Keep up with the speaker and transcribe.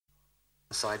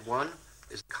Side 1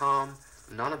 is calm,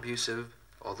 non-abusive,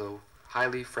 although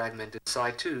highly fragmented.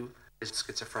 Side 2 is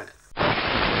schizophrenic. 'Cause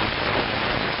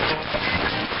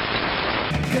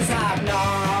I've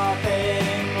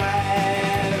nothing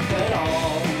left at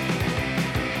all.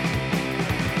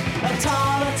 At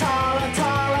all, at all, at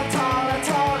all, at all, at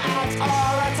all, at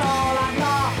all, at all, I've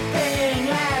nothing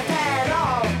left at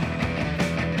all.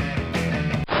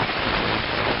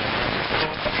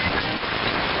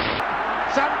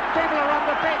 Some people are on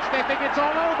the pitch, they think it's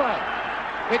all over.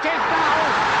 It is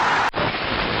now.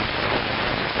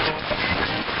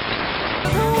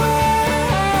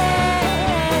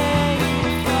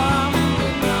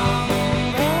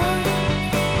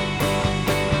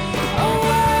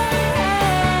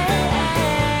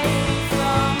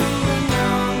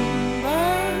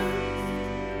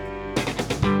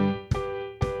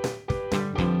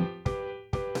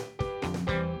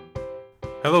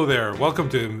 Hello there, welcome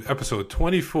to episode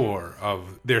 24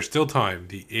 of There's Still Time,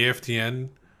 the AFTN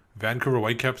Vancouver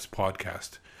Whitecaps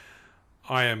podcast.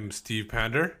 I am Steve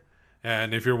Pander,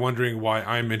 and if you're wondering why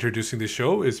I'm introducing the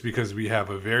show, it's because we have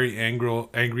a very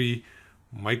angry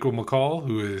Michael McCall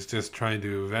who is just trying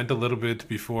to vent a little bit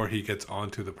before he gets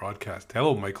onto the broadcast.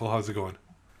 Hello Michael, how's it going?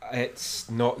 It's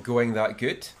not going that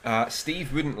good.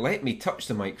 Steve wouldn't let me touch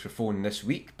the microphone this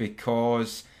week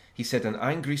because he said an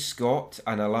angry Scot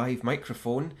and a live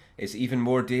microphone is even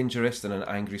more dangerous than an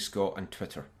angry Scot on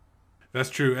Twitter. That's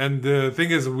true. And the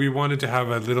thing is, we wanted to have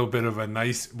a little bit of a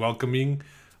nice, welcoming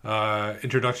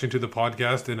introduction to the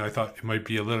podcast. And I thought it might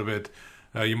be a little bit,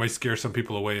 you might scare some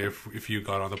people away if you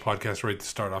got on the podcast right to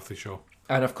start off the show.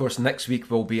 And of course, next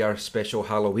week will be our special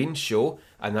Halloween show.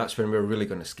 And that's when we're really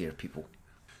going to scare people.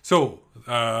 So,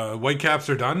 Whitecaps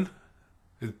are done.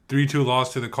 3-2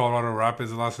 loss to the Colorado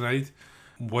Rapids last night.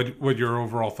 What your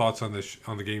overall thoughts on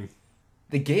on the game?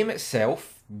 The game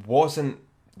itself wasn't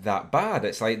that bad.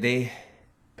 It's like they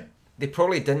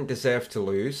probably didn't deserve to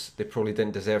lose. They probably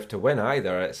didn't deserve to win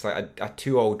either. It's like a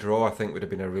 2-2 draw, I think, would have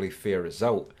been a really fair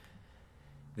result.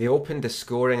 They opened the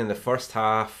scoring in the first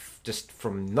half just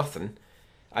from nothing.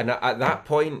 And at that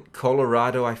point,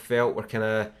 Colorado, I felt, were kind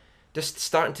of just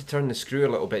starting to turn the screw a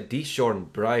little bit.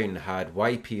 Deshaun Brown had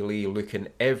YP Lee looking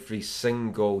every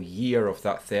single year of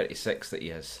that 36 that he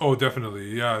is. Oh,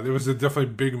 definitely. Yeah, there was a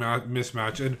definitely big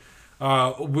mismatch. And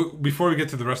before we get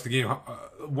to the rest of the game,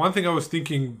 one thing I was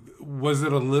thinking, was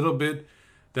it a little bit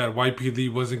that YP Lee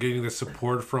wasn't getting the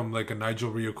support from like a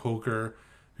Nigel Reo-Coker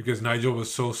because Nigel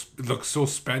was looked so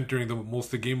spent during most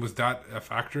of the game? Was that a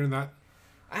factor in that?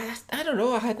 I don't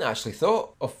know. I hadn't actually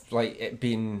thought of like it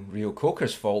being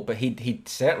Reo-Coker's fault, but he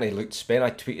certainly looked spent. I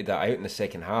tweeted that out in the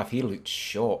second half. He looked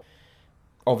shot.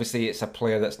 Obviously, it's a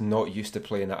player that's not used to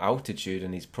playing at altitude,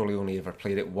 and he's probably only ever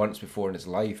played it once before in his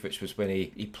life, which was when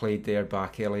he played there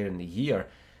back earlier in the year.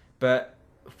 But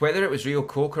whether it was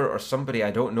Reo-Coker or somebody,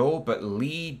 I don't know, but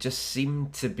Lee just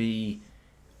seemed to be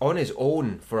on his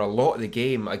own for a lot of the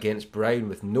game against Brown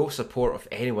with no support of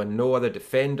anyone, no other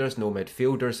defenders, no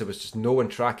midfielders. There was just no one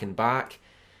tracking back.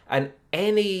 And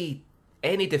any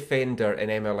defender in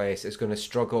MLS is going to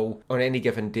struggle on any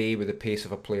given day with the pace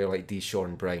of a player like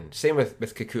Deshaun Brown. Same with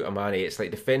Kekuta Manneh. It's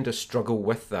like defenders struggle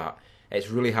with that.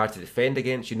 It's really hard to defend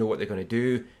against. You know what they're going to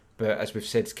do. But as we've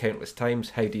said countless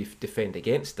times, how do you defend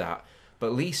against that?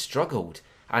 But Lee struggled.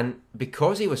 And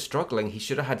because he was struggling, he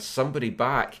should have had somebody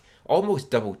back almost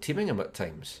double teaming him at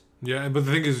times. Yeah, but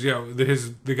the thing is,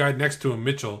 the guy next to him,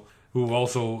 Mitchell, who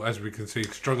also, as we can see,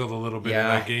 struggled a little bit in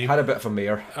that game. Had a bit of a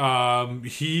mare.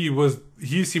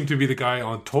 He seemed to be the guy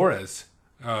on Torres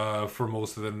for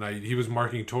most of the night. He was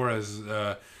marking Torres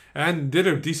and did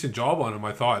a decent job on him,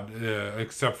 I thought,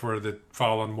 except for the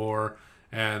foul on Moore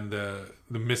and the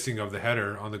missing of the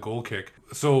header on the goal kick.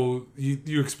 So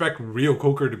you expect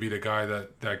Reo-Coker to be the guy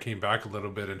that came back a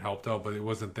little bit and helped out, but it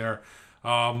wasn't there.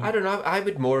 I don't know. I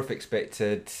would more have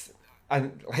expected,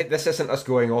 and like, this isn't us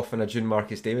going off on a June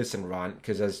Marcus Davidson rant,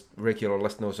 because as regular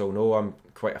listeners will know, I'm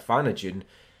quite a fan of June,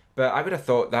 but I would have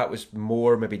thought that was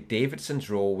more maybe Davidson's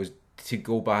role was to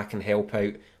go back and help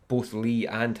out both Lee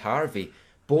and Harvey,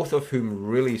 both of whom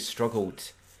really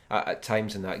struggled at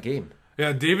times in that game.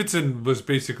 Yeah, Davidson was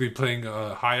basically playing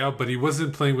high up, but he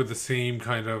wasn't playing with the same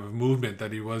kind of movement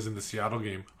that he was in the Seattle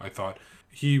game, I thought.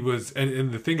 He was,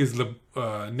 and the thing is, Nick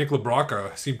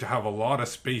LaBrocca seemed to have a lot of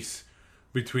space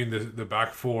between the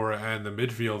back four and the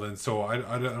midfield, and so I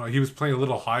don't know, he was playing a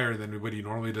little higher than what he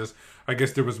normally does. I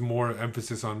guess there was more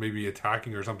emphasis on maybe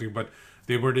attacking or something, but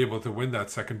they weren't able to win that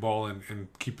second ball and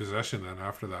keep possession then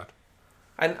after that.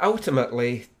 And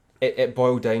ultimately, it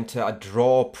boiled down to a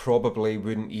draw probably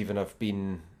wouldn't even have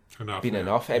been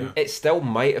enough. Yeah. It still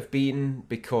might have been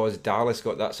because Dallas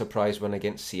got that surprise win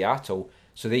against Seattle.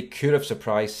 So they could have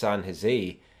surprised San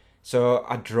Jose. So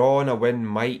a draw and a win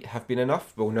might have been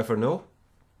enough. We'll never know.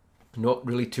 Not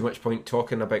really too much point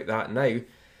talking about that now.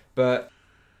 But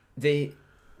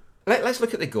let's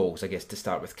look at the goals, I guess, to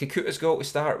start with. Kikuta's goal to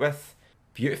start with,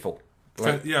 beautiful.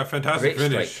 Fantastic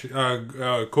finish.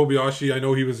 Kobayashi, I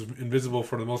know he was invisible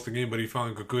for the most of the game, but he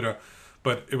found Kikuta.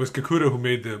 But it was Kikuta who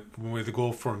made the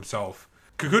goal for himself.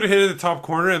 Kikuta hit it at the top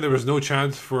corner, and there was no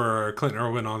chance for Clinton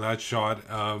Irwin on that shot.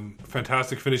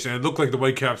 Fantastic finish, and it looked like the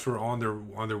Whitecaps were on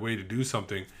their way to do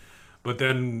something. But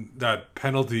then that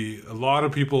penalty, a lot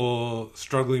of people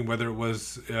struggling whether it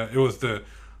was the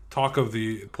talk of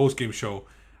the post-game show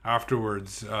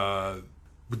afterwards.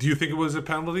 Do you think it was a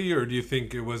penalty, or do you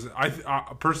think it was?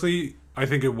 Personally, I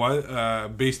think it was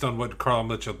based on what Carl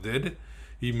Mitchell did.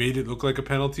 He made it look like a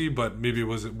penalty, but maybe it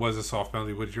was a soft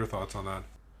penalty. What's your thoughts on that?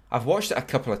 I've watched it a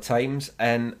couple of times,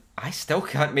 and I still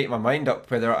can't make my mind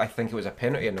up whether I think it was a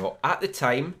penalty or not. At the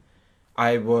time,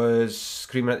 I was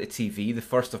screaming at the TV, the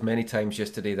first of many times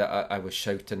yesterday that I was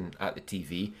shouting at the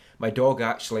TV. My dog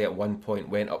actually at one point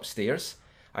went upstairs.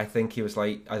 I think he was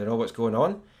like, I don't know what's going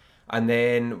on. And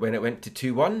then when it went to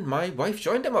 2-1, my wife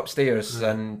joined him upstairs,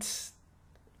 and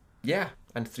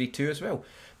 3-2 as well.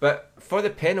 But for the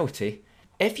penalty,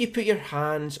 if you put your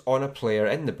hands on a player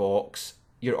in the box,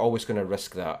 you're always going to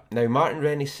risk that. Now, Martin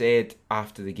Rennie said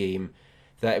after the game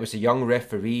that it was a young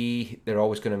referee, they're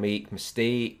always going to make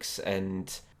mistakes,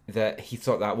 and that he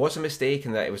thought that was a mistake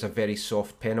and that it was a very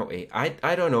soft penalty. I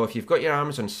don't know, if you've got your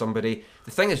arms on somebody...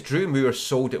 The thing is, Drew Moore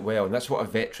sold it well, and that's what a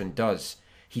veteran does.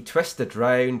 He twisted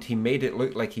round, he made it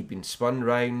look like he'd been spun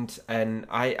round, and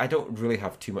I don't really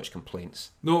have too much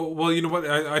complaints. No, well, you know what?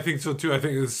 I think so too. I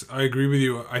agree with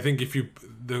you. I think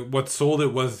what sold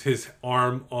it was his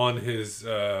arm on his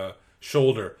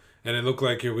shoulder, and it looked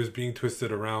like it was being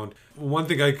twisted around. One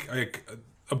thing I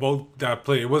about that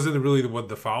play, it wasn't really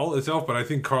the foul itself, but I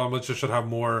think Carl Mitchell should have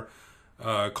more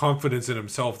confidence in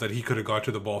himself that he could have got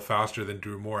to the ball faster than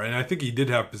Drew Moore, and I think he did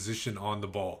have position on the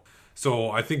ball.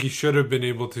 So I think he should have been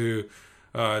able to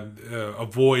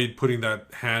avoid putting that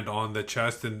hand on the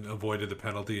chest and avoided the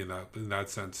penalty in that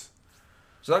sense.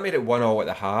 So that made it 1-1 at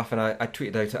the half, and I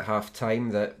tweeted out at half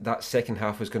time that second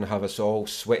half was going to have us all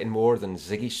sweating more than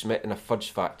Ziggy Schmidt in a fudge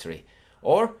factory,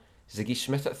 or Ziggy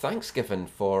Schmidt at Thanksgiving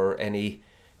for any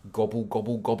gobble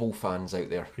gobble gobble fans out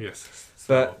there. Yes,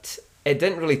 but it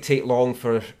didn't really take long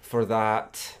for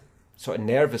that sort of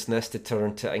nervousness to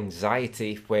turn to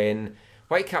anxiety when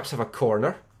Whitecaps have a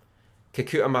corner.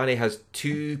 Kikuta Mane has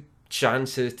 2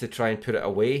 chances to try and put it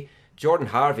away. Jordan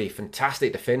Harvey,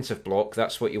 fantastic defensive block.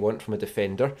 That's what you want from a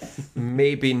defender.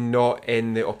 Maybe not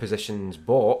in the opposition's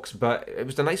box, but it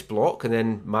was a nice block. And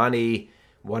then Mane,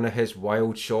 one of his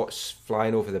wild shots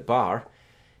flying over the bar.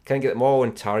 Can't get them all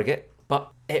on target.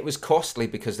 But it was costly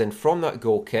because then from that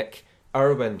goal kick,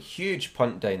 Irwin, huge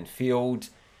punt downfield.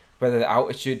 Whether the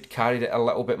altitude carried it a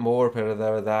little bit more,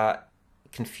 whether that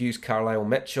confused Carlisle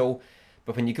Mitchell,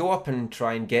 but when you go up and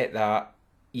try and get that,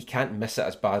 you can't miss it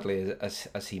as badly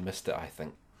as he missed it, I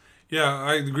think. Yeah,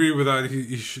 I agree with that.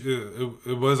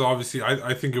 It was obviously,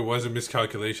 I think it was a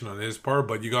miscalculation on his part,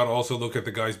 but you got to also look at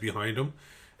the guys behind him,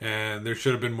 and there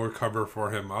should have been more cover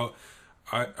for him.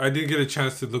 I didn't get a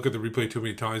chance to look at the replay too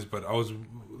many times, but I was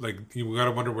like, you got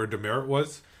to wonder where Demerit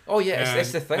was. Oh yeah,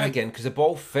 it's the thing again, because the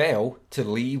ball fell to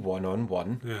Lee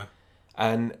 1-on-1. Yeah.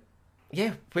 And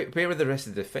yeah, where were the rest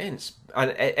of the defence?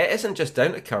 And it isn't just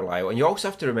down to Carlisle. And you also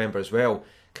have to remember as well,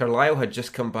 Carlisle had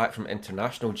just come back from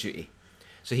international duty.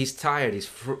 So he's tired. He's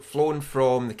flown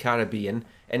from the Caribbean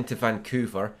into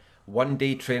Vancouver, 1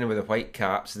 day training with the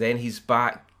Whitecaps. Then he's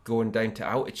back going down to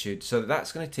altitude. So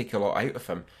that's going to take a lot out of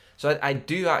him. So I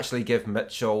do actually give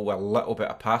Mitchell a little bit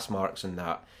of pass marks on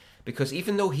that. Because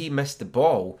even though he missed the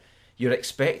ball, you're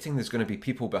expecting there's going to be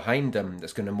people behind him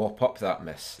that's going to mop up that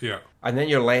miss. Yeah. And then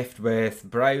you're left with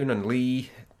Brown and Lee,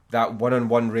 that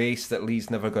one-on-one race that Lee's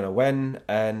never going to win.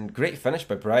 And great finish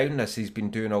by Brown, as he's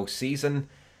been doing all season.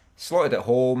 Slotted at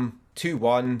home,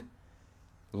 2-1.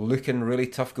 Looking really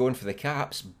tough going for the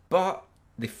Caps. But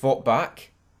they fought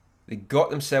back. They got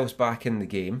themselves back in the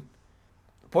game.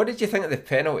 What did you think of the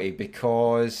penalty?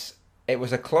 Because it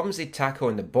was a clumsy tackle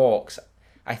in the box.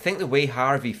 I think the way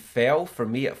Harvey fell, for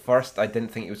me at first, I didn't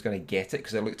think he was going to get it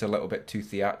because it looked a little bit too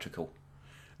theatrical.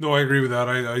 No, I agree with that.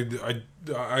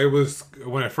 I was,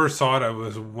 when I first saw it, I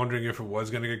was wondering if it was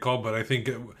going to get called, but I think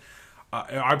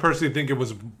I personally think it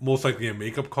was most likely a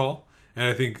makeup call, and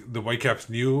I think the Whitecaps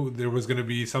knew there was going to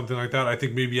be something like that. I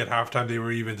think maybe at halftime they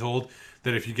were even told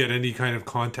that if you get any kind of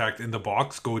contact in the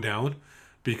box, go down,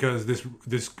 because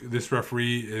this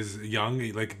referee is young,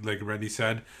 like Randy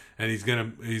said, and he's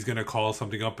gonna call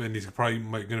something up, and he's probably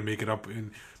gonna make it up.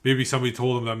 And maybe somebody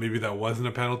told him that maybe that wasn't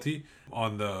a penalty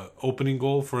on the opening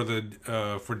goal for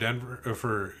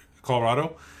for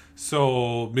Colorado.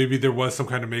 So maybe there was some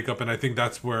kind of makeup, and I think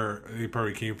that's where it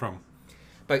probably came from.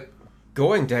 But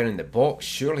going down in the box,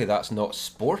 surely that's not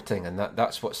sporting, and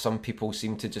that's what some people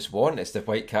seem to just want, is the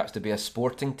Whitecaps to be a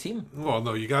sporting team. Well,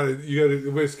 no, you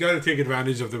gotta take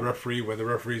advantage of the referee when the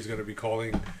referee is going to be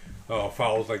calling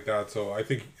fouls like that. So I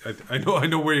think I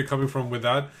know where you're coming from with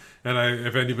that, and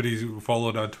if anybody's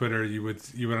followed on Twitter, you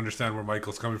would understand where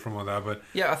Michael's coming from on that. But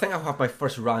yeah, I think I'll have my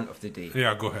first rant of the day.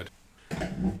 Yeah, go ahead.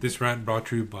 This rant brought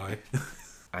to you by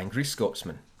Angry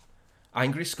Scotsman.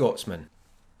 Angry Scotsman.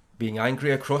 Being angry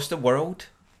across the world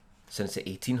since the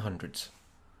 1800s.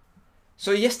 So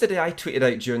yesterday I tweeted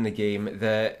out during the game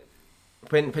that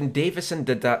when Davison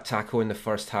did that tackle in the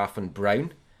first half on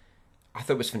Brown, I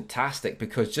thought it was fantastic,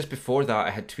 because just before that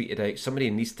I had tweeted out somebody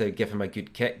needs to give him a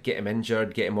good kick, get him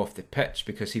injured, get him off the pitch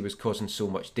because he was causing so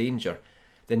much danger.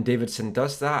 Then Davidson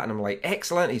does that and I'm like,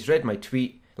 excellent, he's read my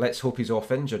tweet, let's hope he's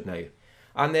off injured now.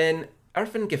 And then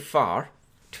Irfan Gaffar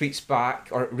tweets back,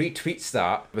 or retweets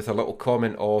that with a little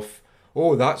comment of,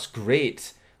 oh, that's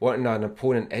great, wanting an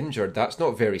opponent injured, that's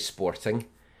not very sporting.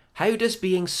 How does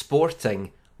being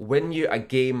sporting win you a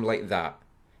game like that?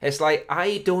 It's like,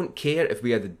 I don't care if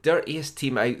we are the dirtiest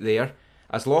team out there,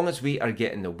 as long as we are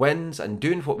getting the wins and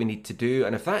doing what we need to do,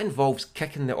 and if that involves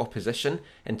kicking the opposition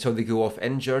until they go off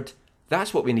injured,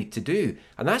 that's what we need to do.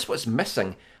 And that's what's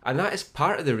missing, and that is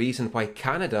part of the reason why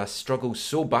Canada struggles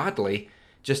so badly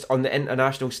just on the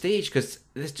international stage, because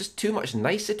there's just too much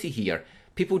nicety here.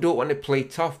 People don't want to play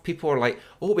tough. People are like,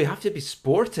 oh, we have to be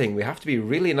sporting, we have to be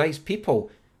really nice people.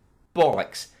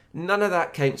 Bollocks. None of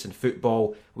that counts in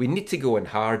football. We need to go in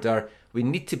harder. We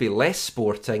need to be less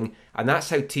sporting. And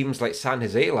that's how teams like San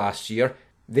Jose last year,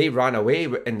 they ran away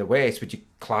in the West. Would you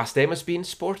class them as being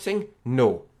sporting?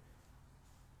 No.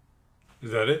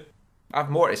 Is that it? I have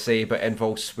more to say, but it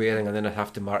involves swearing, and then I'd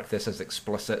have to mark this as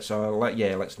explicit, so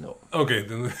let's not. Okay,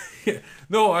 then.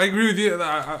 No, I agree with you.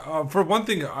 For one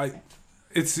thing,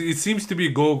 it seems to be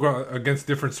a go against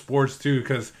different sports too,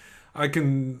 because I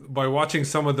can, by watching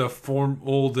some of the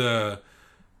old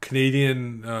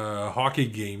Canadian hockey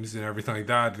games and everything like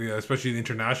that, especially the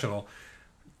international,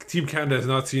 Team Canada is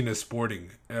not seen as sporting.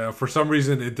 For some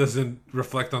reason, it doesn't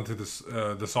reflect onto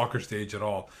the soccer stage at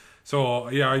all. So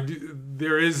yeah,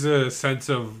 there is a sense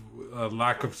of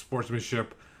lack of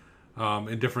sportsmanship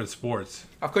in different sports.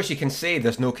 Of course, you can say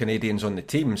there's no Canadians on the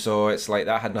team, so it's like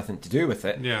that had nothing to do with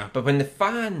it. Yeah. But when the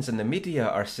fans and the media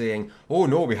are saying, oh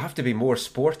no, we have to be more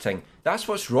sporting, that's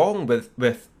what's wrong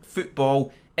with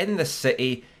football in the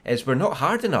city, is we're not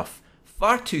hard enough.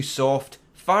 Far too soft,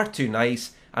 far too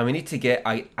nice, and we need to get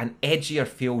an edgier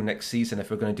feel next season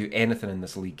if we're going to do anything in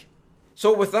this league.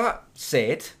 So with that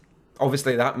said,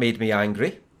 obviously that made me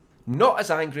angry. Not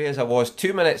as angry as I was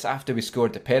 2 minutes after we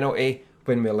scored the penalty,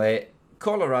 when we let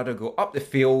Colorado go up the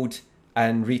field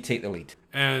and retake the lead.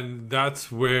 And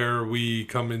that's where we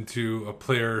come into a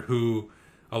player who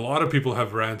a lot of people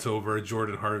have rants over,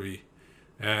 Jordan Harvey.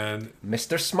 And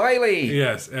Mr. Smiley!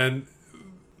 Yes, and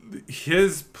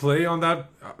his play on that,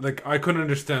 like, I couldn't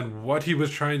understand what he was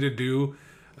trying to do.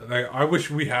 Like, I wish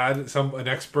we had an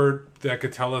expert that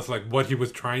could tell us, like, what he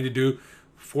was trying to do,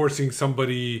 forcing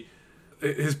somebody.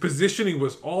 His positioning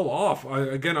was all off.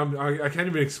 I can't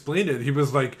even explain it. He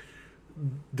was like,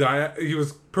 he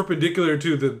was perpendicular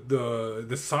to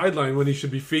the sideline when he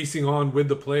should be facing on with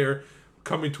the player,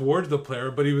 coming towards the player.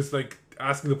 But he was like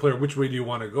asking the player, which way do you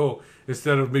want to go,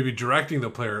 instead of maybe directing the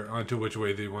player onto which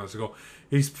way they want us to go.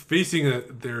 He's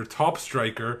facing their top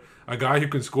striker, a guy who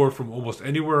can score from almost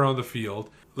anywhere on the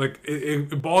field. Like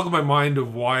it boggled my mind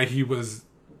of what he was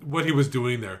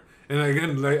doing there. And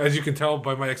again, like, as you can tell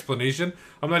by my explanation,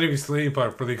 I'm not even explaining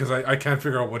properly because I can't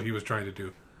figure out what he was trying to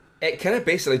do. It kind of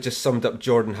basically just summed up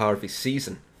Jordan Harvey's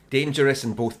season. Dangerous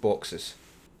in both boxes.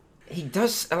 He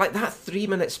does, like that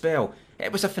 3-minute spell,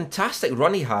 it was a fantastic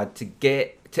run he had to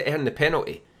earn the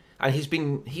penalty. And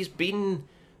he's been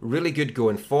really good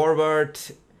going forward.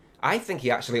 I think he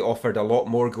actually offered a lot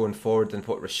more going forward than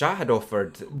what Rashad had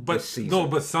offered this season. No,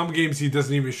 but some games he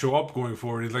doesn't even show up going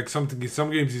forward. It's like some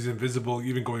games he's invisible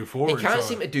even going forward. He can't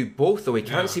seem to do both, though. He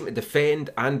can't seem to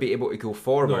defend and be able to go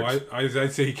forward. No,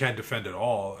 I'd say he can't defend at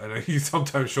all, and he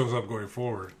sometimes shows up going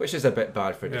forward, which is a bit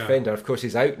bad for a defender. Of course,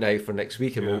 he's out now for next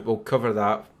week, and we'll cover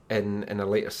that in a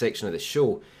later section of the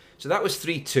show. So that was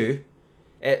 3-2.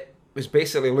 It was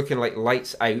basically looking like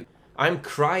lights out. I'm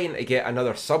crying to get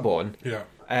another sub on. Yeah.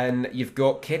 And you've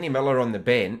got Kenny Miller on the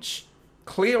bench,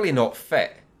 clearly not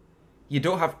fit. You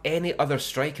don't have any other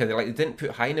striker. They didn't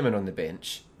put Heinemann on the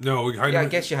bench. No, Yeah, I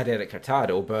guess you had Eric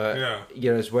Hurtado, but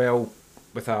you're as well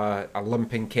with a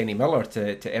limping Kenny Miller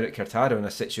to Eric Hurtado in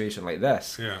a situation like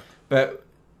this. Yeah. But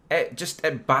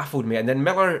it baffled me. And then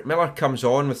Miller comes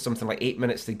on with something like 8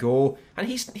 minutes to go, and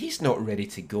he's not ready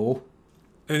to go.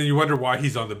 And you wonder why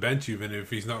he's on the bench even if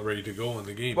he's not ready to go in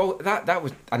the game. Well, that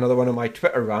was another one of my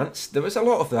Twitter rants. There was a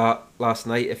lot of that last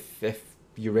night, if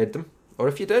you read them. Or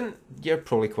if you didn't, you're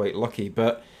probably quite lucky.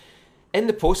 But in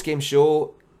the post-game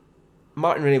show,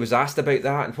 Martin Rennie was asked about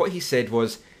that, and what he said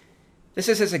was, this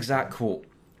is his exact quote,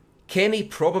 "Kenny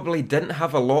probably didn't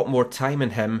have a lot more time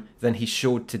in him than he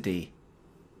showed today.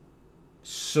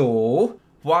 So,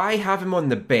 why have him on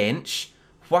the bench?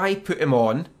 Why put him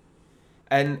on?"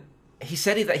 And he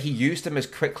said that he used him as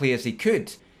quickly as he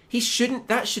could.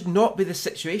 That should not be the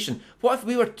situation. What if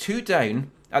we were 2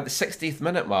 down at the 60th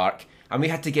minute mark and we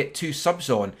had to get 2 subs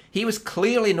on? He was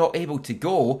clearly not able to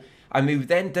go, and we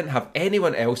then didn't have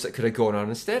anyone else that could have gone on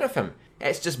instead of him.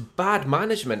 It's just bad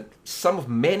management, some of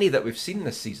many that we've seen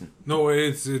this season. No,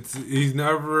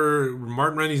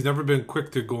 Martin Rennie's never been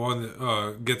quick to go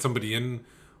on, get somebody in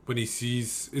when he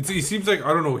sees. He seems like,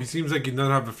 I don't know, he seems like he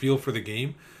doesn't have a feel for the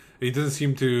game. He doesn't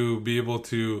seem to be able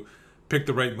to pick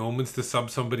the right moments to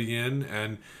sub somebody in.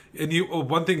 And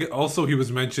one thing also he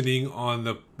was mentioning on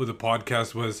the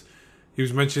podcast was, he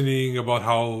was mentioning about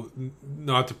how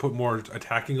not to put more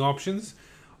attacking options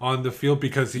on the field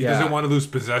because he doesn't want to lose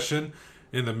possession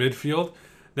in the midfield.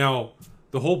 Now,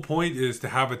 the whole point is to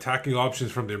have attacking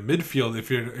options from their midfield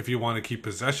if you want to keep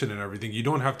possession and everything. You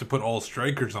don't have to put all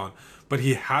strikers on. But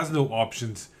he has no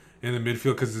options in the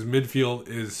midfield because his midfield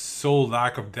is so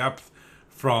lack of depth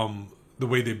from the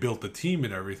way they built the team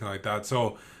and everything like that.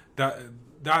 So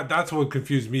that's what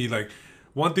confused me. Like,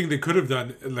 one thing they could have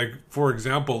done, like, for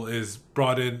example, is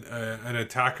brought in an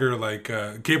attacker like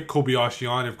keep Kobayashi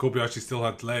on if Kobayashi still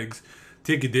had legs,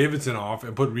 take Davidson off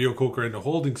and put Rio Coker in the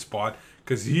holding spot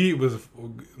because he was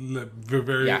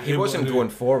very... Yeah, he wasn't going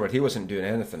forward. He wasn't doing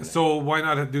anything. So why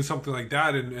not do something like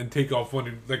that and take off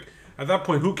one... Like, at that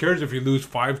point, who cares if you lose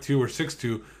 5-2 or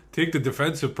 6-2? Take the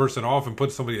defensive person off and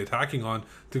put somebody attacking on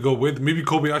to go with. Maybe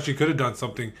Kobayashi could have done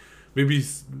something. Maybe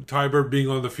Tiber being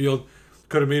on the field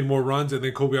could have made more runs, and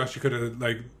then Kobayashi could have,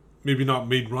 like, maybe not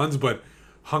made runs, but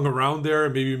hung around there,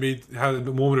 maybe had a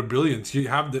moment of brilliance. You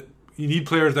need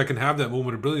players that can have that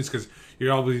moment of brilliance because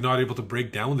you're obviously not able to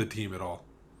break down the team at all.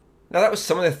 Now, that was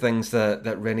some of the things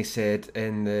that Rennie said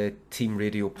in the Team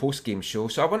Radio post-game show,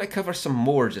 so I want to cover some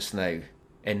more just now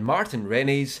in Martin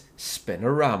Rennie's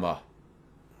Spinorama.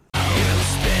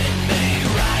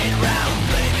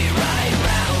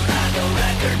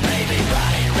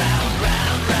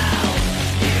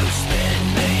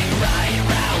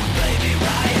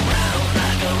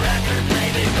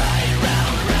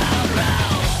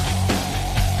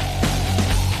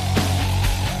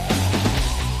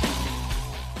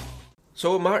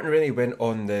 So Martin Rennie went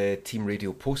on the Team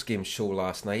Radio post-game show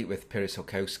last night with Perez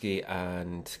Hulkowski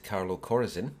and Carlo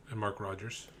Corazin. And Mark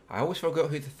Rogers. I always forgot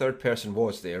who the third person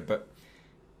was there, but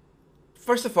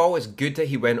first of all, it's good that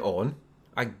he went on.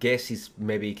 I guess he's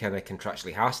maybe kind of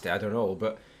contractually has to, I don't know,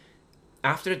 but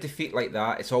after a defeat like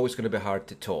that, it's always going to be hard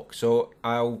to talk. So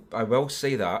I will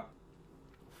say that.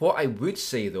 What I would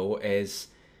say, though, is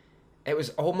it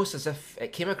was almost as if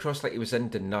it came across like he was in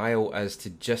denial as to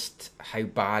just how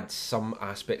bad some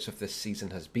aspects of this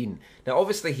season has been. Now,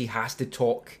 obviously, he has to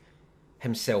talk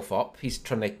himself up. He's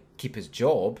trying to keep his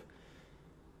job.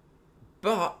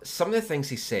 But some of the things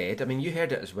he said, I mean, you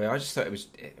heard it as well. I just thought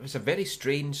it was a very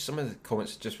strange. Some of the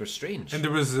comments just were strange. And there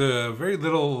was very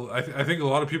little. I think a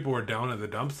lot of people were down at the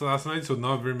dumps last night, so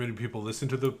not very many people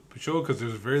listened to the show because there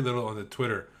was very little on the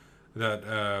Twitter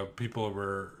that people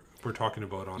were talking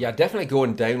about on. Yeah, definitely go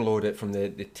and download it from the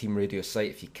Team Radio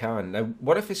site if you can. Now,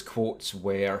 one of his quotes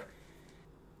were,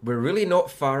 "We're really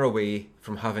not far away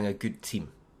from having a good team,"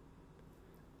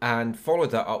 and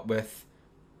followed that up with,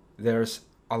 "There's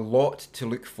a lot to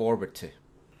look forward to."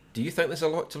 Do you think there's a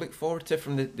lot to look forward to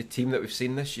from the team that we've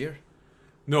seen this year?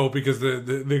 No, because they're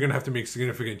going to have to make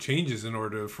significant changes in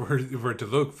order for it to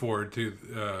look forward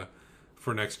to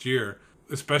for next year,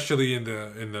 especially in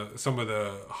the some of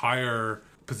the higher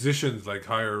positions, like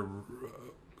higher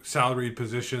salaried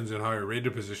positions and higher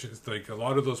rated positions. Like a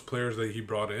lot of those players that he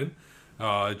brought in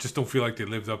just don't feel like they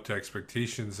lived up to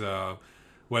expectations.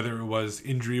 Whether it was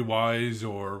injury-wise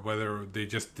or whether they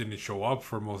just didn't show up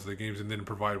for most of the games and didn't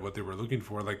provide what they were looking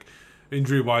for. Like,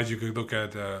 injury-wise, you could look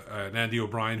at an Andy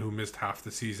O'Brien who missed half the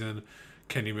season,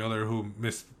 Kenny Miller who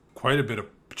missed quite a bit of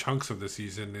chunks of the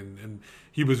season, and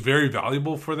he was very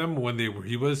valuable for them when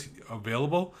he was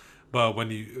available. But when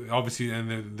he obviously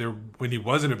when he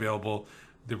wasn't available,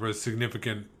 there was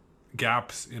significant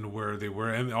gaps in where they were,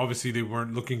 and obviously they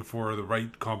weren't looking for the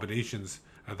right combinations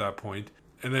at that point.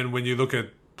 And then when you look at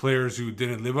players who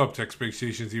didn't live up to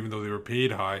expectations, even though they were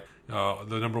paid high,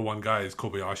 the number one guy is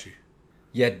Kobayashi.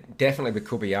 Yeah, definitely with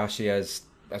Kobayashi,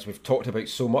 as we've talked about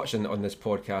so much on this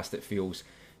podcast, it feels.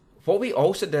 What we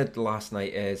also did last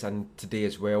night is, and today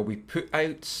as well, we put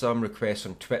out some requests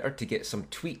on Twitter to get some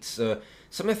tweets.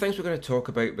 Some of the things we're going to talk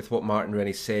about with what Martin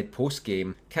Rennie said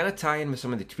post-game kind of tie in with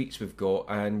some of the tweets we've got,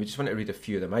 and we just want to read a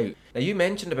few of them out. Now, you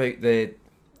mentioned about the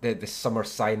summer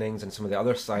signings and some of the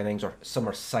other signings, or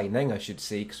summer signing, I should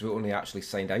say, because we only actually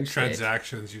signed out.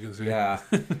 Transactions, you can say. Yeah.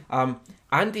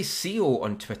 Andy CEO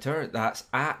on Twitter, that's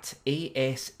at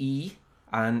ASE,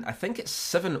 and I think it's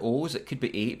 7 O's, it could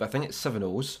be 8, but I think it's 7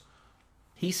 O's.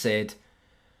 He said,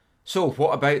 "So,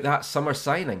 what about that summer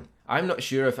signing? I'm not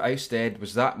sure if Ousted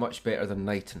was that much better than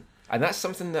Knighton." And that's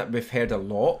something that we've heard a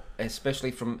lot, especially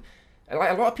from...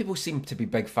 Like, a lot of people seem to be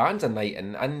big fans of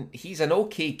Knighton, and he's an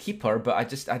okay keeper, but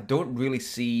I don't really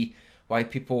see why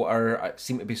people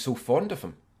seem to be so fond of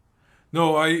him.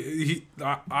 No,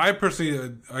 I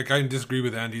personally I kind of disagree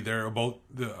with Andy there about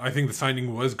I think the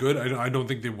signing was good. I don't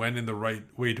think they went in the right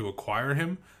way to acquire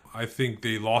him. I think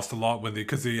they lost a lot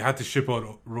because they had to ship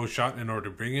out Rochat in order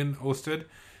to bring in Ousted.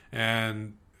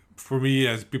 And for me,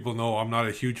 as people know, I'm not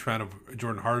a huge fan of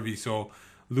Jordan Harvey. So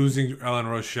losing Alan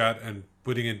Rochat and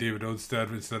putting in David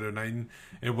Ousted instead of Knighton,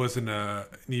 it wasn't an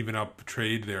even up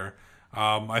trade there.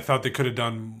 I thought they could have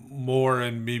done more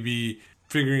and maybe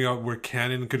figuring out where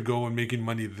Cannon could go and making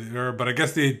money there. But I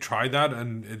guess they tried that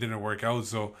and it didn't work out.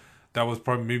 So that was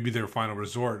probably maybe their final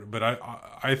resort. But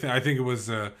I think it was...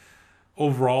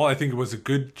 Overall, I think it was a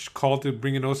good call to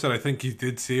bring in Ousted. I think he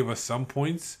did save us some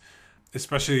points,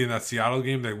 especially in that Seattle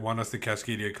game that won us the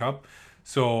Cascadia Cup.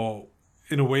 So,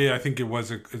 in a way, I think it was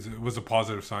a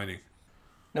positive signing.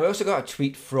 Now, we also got a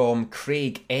tweet from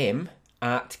Craig M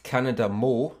at Canada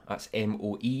Mo, that's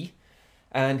MOE,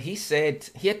 and he said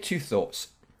he had 2 thoughts.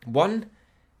 One,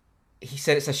 he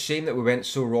said it's a shame that we went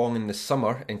so wrong in the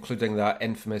summer, including that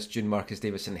infamous June Marcus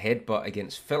Davison headbutt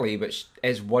against Philly, which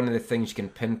is one of the things you can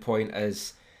pinpoint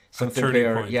as something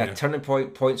where, turning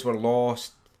point, points were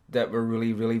lost that were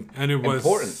really, really and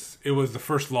important. It was the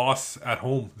first loss at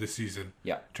home this season.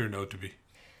 Yeah, turned out to be.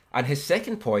 And his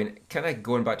second point, kind of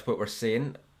going back to what we're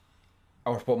saying,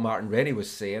 or what Martin Rennie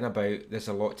was saying about there's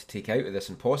a lot to take out of this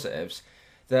and positives,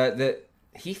 that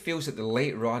he feels that the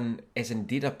late run is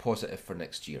indeed a positive for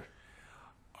next year.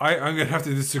 I'm going to have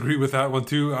to disagree with that one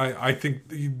too. I think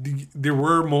there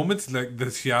were moments like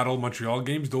the Seattle-Montreal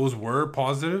games. Those were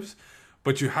positives.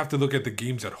 But you have to look at the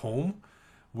games at home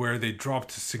where they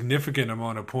dropped a significant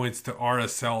amount of points to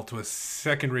RSL, to a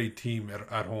second-rate team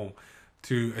at home,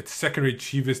 to a second-rate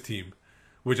Chivas team,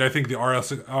 which I think the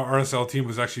RSL team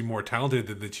was actually more talented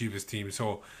than the Chivas team.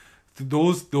 So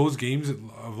those games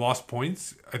of lost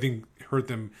points, I think, hurt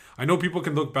them. I know people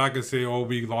can look back and say, oh,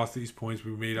 we lost these points,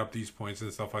 we made up these points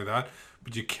and stuff like that,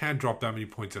 but you can't drop that many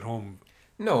points at home.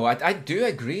 No, I do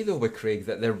agree though with Craig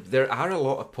that there are a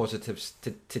lot of positives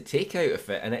to take out of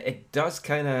it, and it does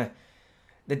kind of...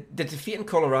 The defeat in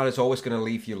Colorado is always going to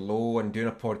leave you low, and doing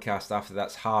a podcast after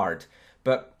that's hard.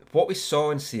 But what we saw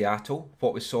in Seattle,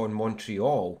 what we saw in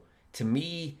Montreal, to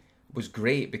me was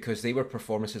great because they were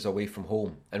performances away from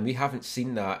home, and we haven't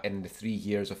seen that in the 3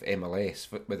 years of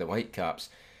MLS with the Whitecaps.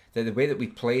 The way that we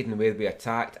played and the way that we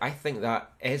attacked, I think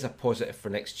that is a positive for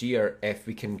next year if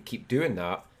we can keep doing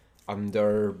that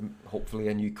under hopefully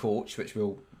a new coach, which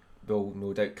we'll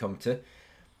no doubt come to.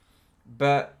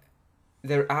 But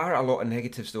there are a lot of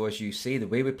negatives though, as you say, the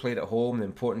way we played at home, the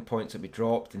important points that we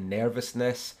dropped, the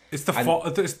nervousness. It's the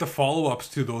follow-ups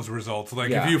to those results. Like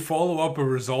if you follow up a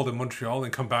result in Montreal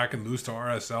and come back and lose to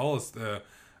RSL as the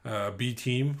B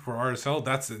team for RSL,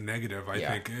 that's a negative, I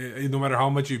think. No matter how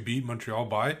much you beat Montreal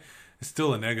by, it's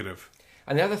still a negative.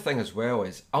 And the other thing as well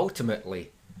is,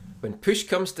 ultimately, when push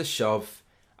comes to shove,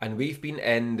 and we've been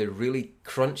in the really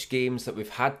crunch games that we've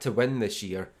had to win this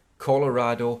year,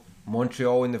 Colorado,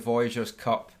 Montreal in the Voyageurs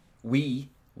Cup, we,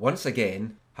 once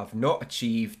again, have not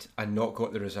achieved and not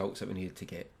got the results that we needed to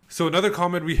get. So another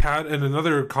comment we had, and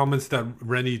another comments that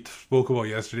Rennie spoke about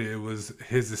yesterday, was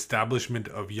his establishment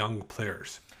of young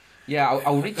players. Yeah,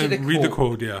 I'll read you the quote. Read the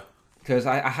quote, yeah. Because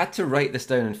I had to write this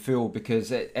down in full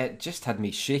because it just had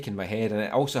me shaking my head, and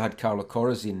it also had Carlo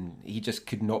Corazin. He just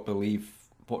could not believe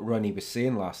what Rennie was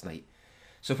saying last night.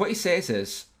 So what he says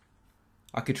is,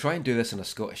 I could try and do this in a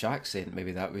Scottish accent.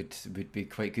 Maybe that would be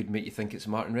quite good, make you think it's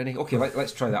Martin Rennie. Okay,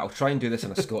 let's try that. I'll try and do this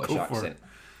in a Scottish accent.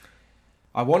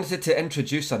 I wanted to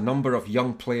introduce a number of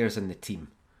young players in the team.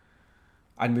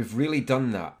 And we've really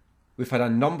done that. We've had a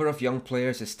number of young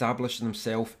players establish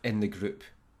themselves in the group.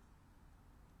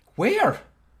 Where?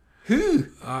 Who?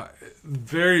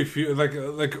 Very few.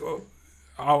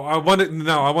 I want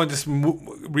to just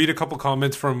read a couple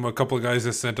comments from a couple of guys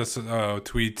that sent us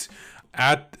tweets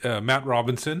at Matt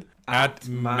Robinson, at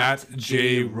Matt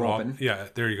J. Robin. Yeah,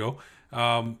 there you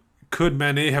go. Could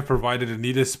Mané have provided a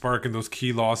needed spark in those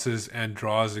key losses and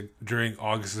draws during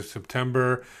August and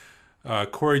September?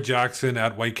 Corey Jackson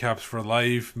at Whitecaps for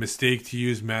Life. Mistake to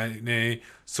use Mané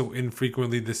so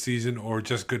infrequently this season, or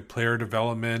just good player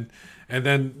development? And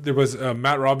then there was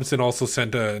Matt Robinson also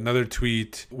sent another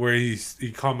tweet where he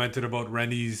commented about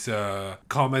Rennie's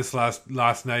comments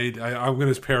last night. I'm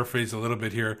going to paraphrase a little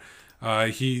bit here.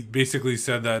 He basically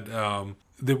said that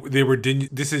they were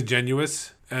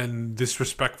disingenuous and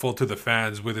disrespectful to the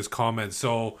fans with his comments.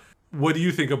 So what do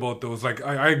you think about those? Like,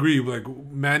 I agree. Like,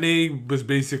 Mané was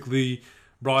basically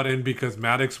brought in because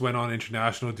Maddox went on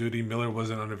international duty. Miller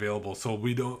wasn't unavailable. So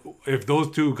we don't. If those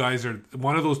two guys are,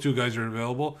 one of those two guys are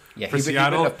available for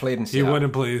Seattle, he wouldn't have played in Seattle. He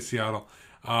wouldn't play in Seattle.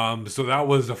 So that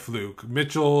was a fluke.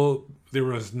 Mitchell, there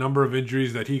was a number of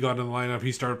injuries that he got in the lineup.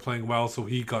 He started playing well, so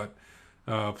he got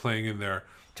playing in there.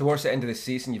 Towards the end of the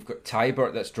season, you've got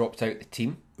Tybert that's dropped out the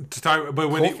team.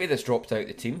 Kofi that's dropped out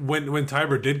the team. When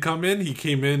Tybert did come in, he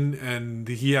came in and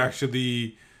he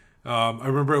actually, I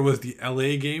remember it was the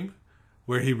LA game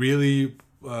where he really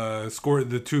scored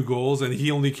the 2 goals, and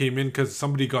he only came in because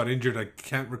somebody got injured. I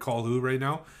can't recall who right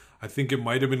now. I think it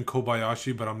might have been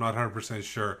Kobayashi, but I'm not 100%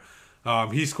 sure.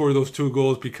 He scored those 2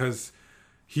 goals because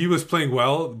he was playing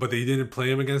well, but they didn't play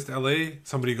him against LA.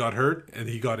 Somebody got hurt, and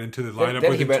he got into the lineup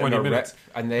within 20 minutes.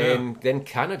 And then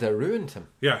Canada ruined him.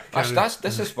 Yeah.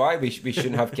 This is why we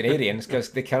shouldn't have Canadians,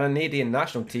 because the Canadian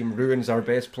national team ruins our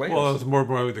best players. Well, it was more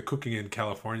probably the cooking in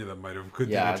California that might have could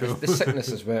do it too. The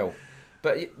sickness as well.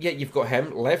 But yeah, you've got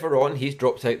him. Leveron, he's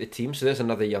dropped out the team, so there's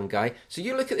another young guy. So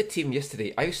you look at the team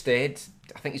yesterday. Ousted,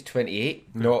 I think he's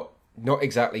 28, not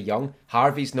exactly young.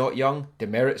 Harvey's not young.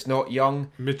 Demerit's not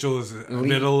young. Mitchell is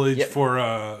middle age for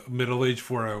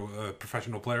a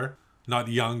professional player. Not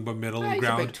young, but middle ground. He's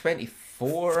about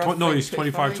 24. He's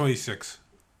 25, 26.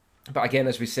 But again,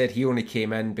 as we said, he only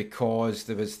came in because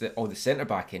there was the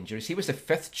centre-back injuries. He was the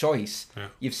 5th choice. Yeah.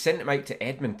 You've sent him out to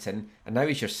Edmonton, and now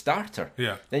he's your starter.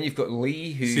 Yeah. Then you've got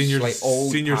Lee, who's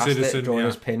senior citizen, drawing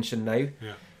his pension now.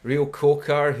 Yeah. Rio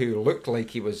Coker, who looked like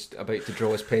he was about to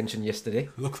draw his pension yesterday.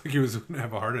 Looked like he was going to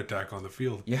have a heart attack on the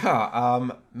field.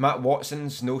 Yeah. Matt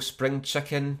Watson's no spring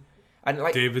chicken. And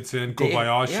Davidson,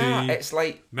 Kobayashi. Yeah, it's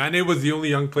like... Mané was the only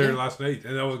young player last night,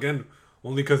 and that was, again,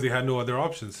 only because they had no other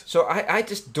options. So I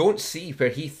just don't see where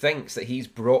he thinks that he's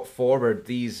brought forward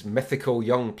these mythical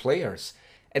young players.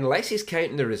 Unless he's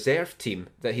counting the reserve team,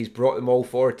 that he's brought them all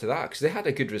forward to that, because they had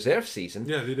a good reserve season.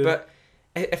 Yeah, they did. But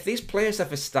if these players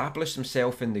have established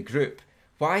themselves in the group,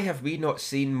 why have we not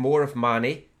seen more of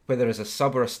Mané, whether as a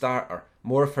sub or a starter?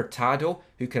 More of Hurtado,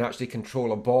 who can actually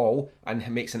control a ball and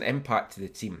makes an impact to the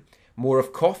team? More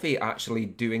of Coffee actually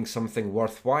doing something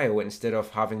worthwhile instead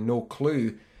of having no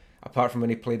clue, apart from when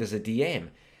he played as a DM.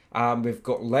 We've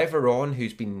got Leveron,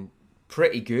 who's been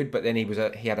pretty good, but then he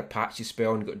had a patchy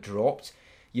spell and got dropped.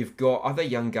 You've got other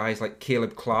young guys like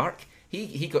Caleb Clark.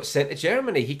 He got sent to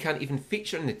Germany. He can't even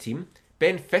feature in the team.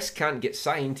 Ben Fisk can't get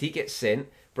signed. He gets sent.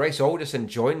 Bryce Alderson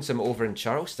joins him over in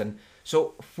Charleston.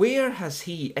 So where has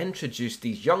he introduced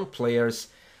these young players,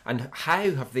 and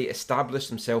how have they established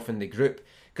themselves in the group?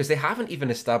 Because they haven't even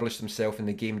established themselves in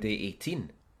the game day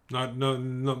 18. Not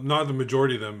the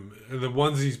majority of them. The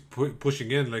ones he's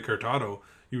pushing in, like Hurtado,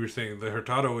 you were saying, the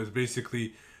Hurtado is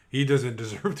basically, he doesn't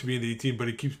deserve to be in the 18, but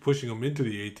he keeps pushing him into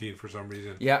the 18 for some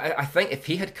reason. Yeah, I think if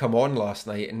he had come on last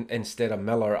night instead of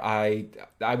Miller, I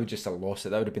would just have lost it.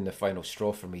 That would have been the final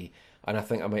straw for me, and I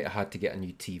think I might have had to get a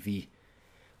new TV.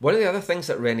 One of the other things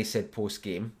that Rennie said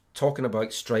post-game, talking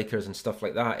about strikers and stuff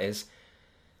like that, is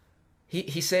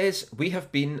he says, we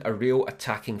have been a real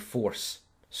attacking force.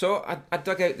 So I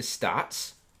dug out the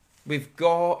stats. We've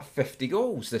got 50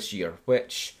 goals this year,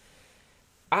 which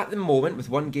at the moment, with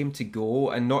one game to go,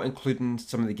 and not including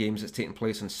some of the games that's taking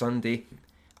place on Sunday,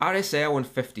 RSL on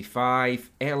 55,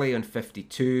 LA on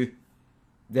 52,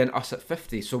 then us at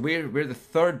 50. So we're the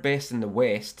 3rd best in the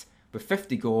West with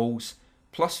 50 goals,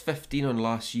 plus 15 on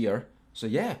last year. So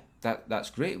yeah, that's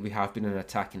great. We have been an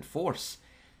attacking force.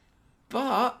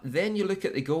 But then you look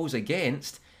at the goals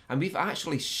against, and we've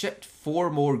actually shipped 4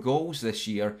 more goals this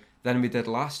year than we did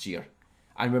last year.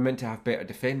 And we're meant to have better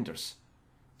defenders.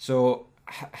 So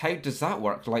how does that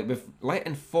work? Like, we've let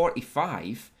in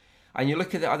 45, and you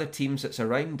look at the other teams that's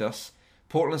around us.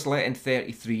 Portland's let in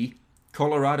 33,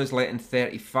 Colorado's let in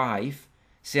 35,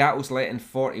 Seattle's let in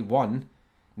 41,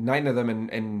 9 of them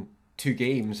in 2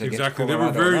 games against Exactly.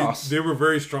 Colorado and us. They were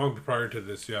very strong prior to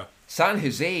this, yeah. San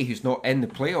Jose, who's not in the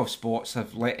playoff spots,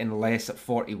 have let in less at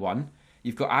 41.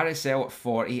 You've got RSL at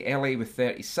 40, LA with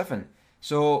 37.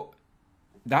 So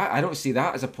that I don't see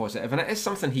that as a positive. And it is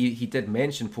something he did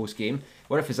mention post-game.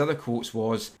 One of his other quotes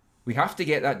was, "We have to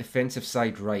get that defensive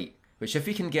side right, which if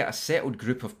we can get a settled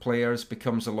group of players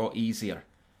becomes a lot easier."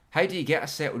 How do you get a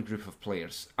settled group of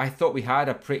players? I thought we had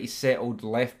a pretty settled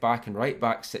left back and right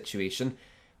back situation.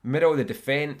 Middle of the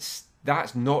defence,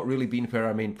 that's not really been where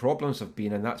our main problems have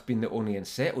been, and that's been the only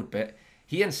unsettled bit.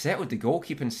 He unsettled the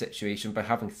goalkeeping situation by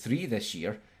having 3 this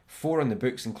year, 4 on the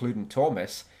books including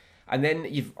Thomas. And then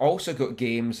you've also got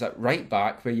games at right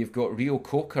back where you've got Rio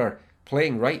Coker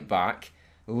playing right back,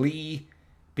 Lee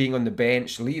being on the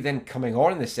bench, Lee then coming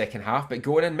on in the second half, but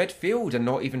going in midfield and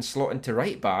not even slotting to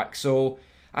right back. So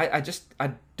I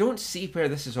don't see where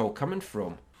this is all coming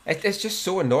from. It's just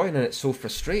so annoying and it's so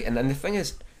frustrating. And the thing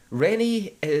is,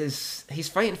 Rennie he's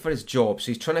fighting for his job, so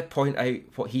he's trying to point out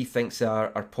what he thinks are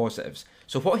positives.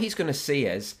 So what he's going to say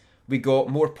is, we got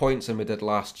more points than we did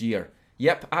last year.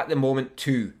 Yep, at the moment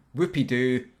 2.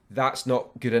 Whoopie-doo, that's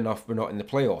not good enough, we're not in the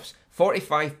playoffs.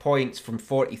 45 points from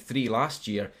 43 last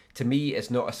year, to me, is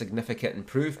not a significant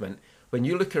improvement. When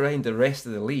you look around the rest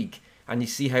of the league and you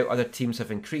see how other teams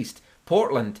have increased,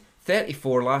 Portland,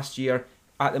 34 last year,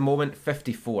 at the moment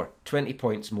 54, 20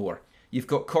 points more. You've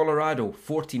got Colorado,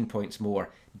 14 points more.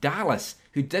 Dallas,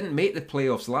 who didn't make the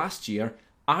playoffs last year,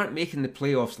 aren't making the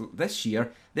playoffs this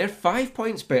year. They're 5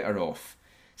 points better off.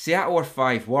 Seattle are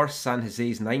 5 worse, San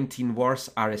Jose's 19 worse,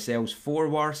 RSL's 4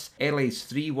 worse, LA's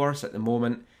 3 worse at the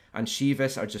moment, and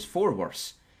Chivas are just 4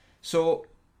 worse. So,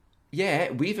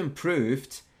 yeah, we've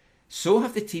improved. So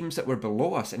have the teams that were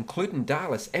below us, including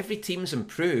Dallas. Every team's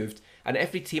improved, and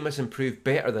every team has improved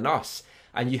better than us.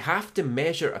 And you have to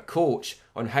measure a coach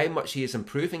on how much he is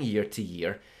improving year to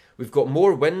year. We've got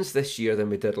more wins this year than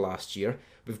we did last year.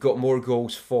 We've got more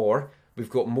goals for. We've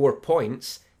got more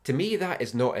points. To me, that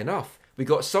is not enough. We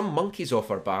got some monkeys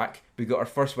off our back. We got our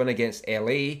first win against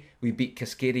LA. We beat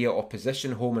Cascadia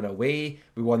opposition home and away.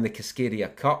 We won the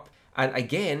Cascadia Cup. And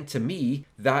again, to me,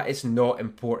 that is not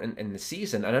important in the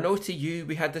season. And I know to you,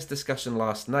 we had this discussion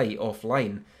last night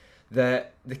offline,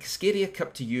 that the Cascadia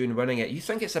Cup to you and winning it, you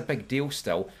think it's a big deal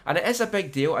still. And it is a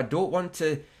big deal. I don't want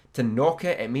to knock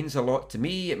it. It means a lot to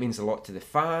me. It means a lot to the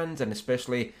fans, and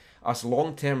especially us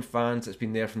long-term fans that's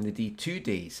been there from the D2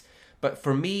 days. But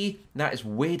for me, that is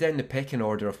way down the pecking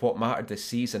order of what mattered this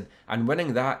season. And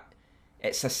winning that,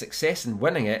 it's a success in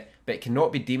winning it, but it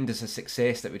cannot be deemed as a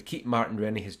success that would keep Martin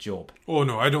Rennie his job. Oh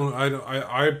no,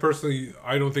 I personally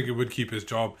don't think it would keep his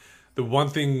job. The one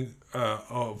thing,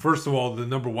 first of all, the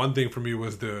number one thing for me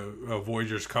was the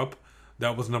Voyagers Cup.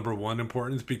 That was number one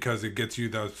importance because it gets you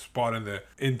that spot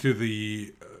into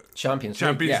the Champions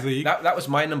League. That was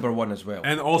my number one as well.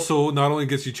 And also, not only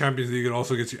gets you Champions League, it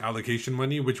also gets you allocation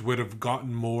money, which would have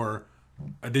gotten more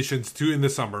additions to in the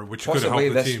summer, which could have helped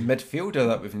the team. Possibly this midfielder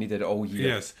that we've needed all year.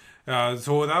 Yes.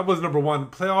 So that was number one.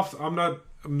 Playoffs, I'm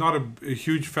not a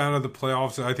huge fan of the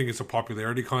playoffs. I think it's a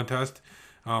popularity contest.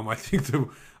 I think the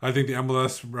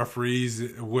MLS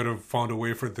referees would have found a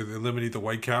way to eliminate the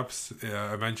Whitecaps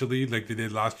eventually, like they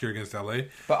did last year against LA.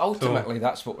 But ultimately,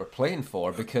 that's what we're playing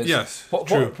for, because yes,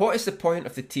 what is the point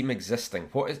of the team existing?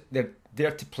 They're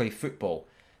there to play football.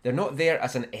 They're not there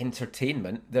as an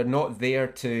entertainment. They're not there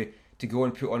to go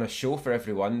and put on a show for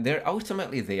everyone. They're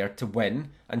ultimately there to win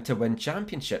and to win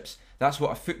championships. That's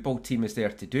what a football team is there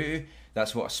to do.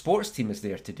 That's what a sports team is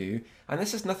there to do. And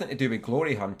this has nothing to do with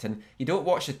glory hunting. You don't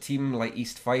watch a team like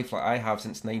East Fife, like I have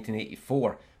since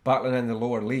 1984, battling in the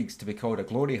lower leagues to be called a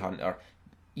glory hunter.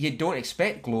 You don't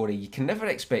expect glory. You can never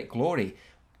expect glory.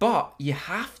 But you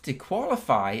have to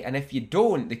qualify, and if you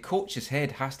don't, the coach's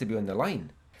head has to be on the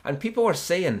line. And people are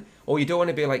saying, oh, you don't want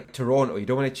to be like Toronto, you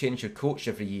don't want to change your coach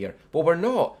every year. Well, we're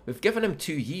not. We've given him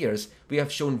 2 years. We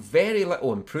have shown very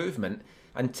little improvement.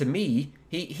 And to me,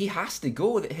 he has to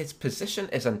go. That his position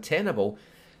is untenable.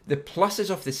 The pluses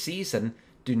of the season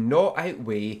do not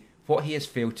outweigh what he has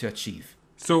failed to achieve.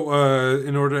 So,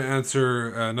 in order to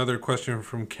answer another question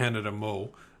from Canada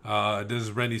Mo,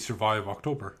 does Rennie survive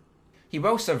October? He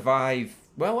will survive.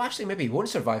 Well, actually, maybe he won't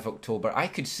survive October. I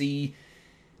could see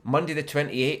Monday the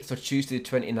 28th or Tuesday the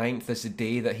 29th as the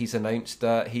day that he's announced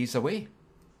that he's away.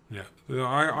 Yeah,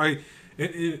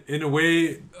 in a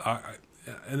way,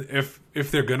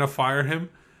 if they're gonna fire him,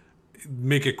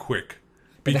 make it quick,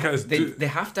 because they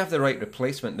have to have the right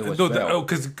replacement though.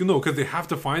 Because they have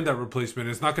to find that replacement.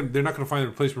 They're not gonna find the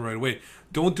replacement right away.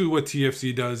 Don't do what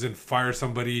TFC does and fire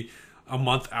somebody a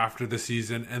month after the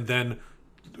season and then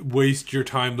waste your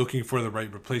time looking for the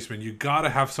right replacement. You got to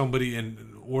have somebody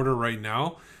in order right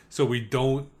now, so we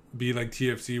don't be like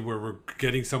TFC where we're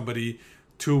getting somebody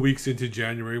 2 weeks into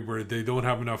January where they don't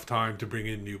have enough time to bring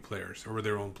in new players or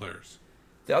their own players.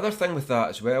 The other thing with that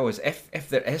as well is if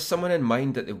there is someone in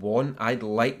mind that they want, I'd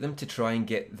like them to try and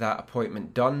get that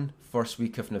appointment done first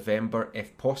week of November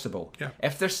if possible. Yeah.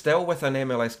 If they're still with an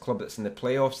MLS club that's in the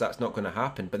playoffs, that's not going to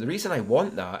happen. But the reason I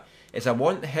want that is I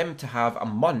want him to have a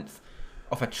month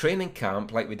of a training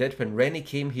camp like we did when Rennie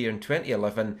came here in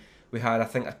 2011. We had, I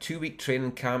think, a 2-week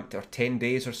training camp or 10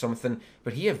 days or something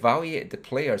where he evaluated the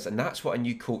players, and that's what a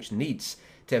new coach needs,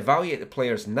 to evaluate the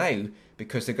players now,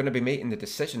 because they're going to be making the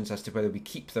decisions as to whether we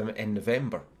keep them in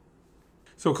November.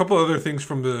 So a couple other things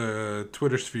from the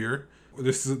Twitter sphere.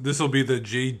 This will be the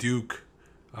Jay Duke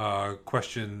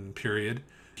question period.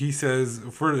 He says,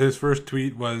 for his first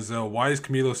tweet was, why is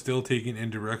Camilo still taking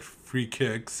indirect free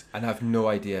kicks? And I have no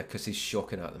idea because he's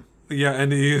shocking at them. Yeah,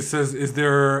 and he says, is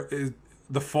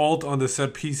the fault on the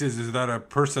set pieces, is that a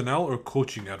personnel or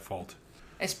coaching at fault?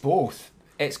 It's both.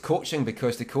 It's coaching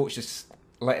because the coach is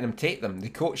letting him take them. The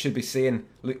coach should be saying,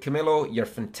 look, Camilo, you're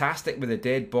fantastic with a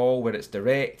dead ball where it's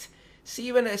direct.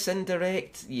 See when it's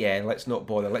indirect? Yeah, let's not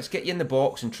bother. Let's get you in the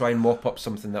box and try and mop up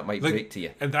something that might break to you.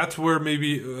 And that's where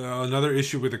maybe another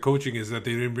issue with the coaching is that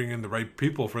they didn't bring in the right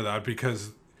people for that,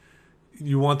 because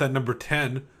you want that number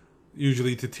 10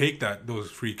 usually to take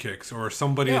those free kicks or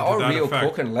somebody into that Rio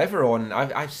effect. Coken-Leveron.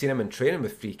 I've seen him in training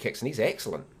with free kicks and he's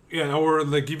excellent. Yeah, or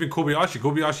like even Kobayashi.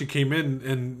 Kobayashi came in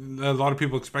and a lot of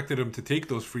people expected him to take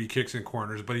those free kicks and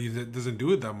corners, but he doesn't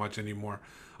do it that much anymore.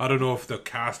 I don't know if the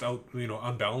cast out,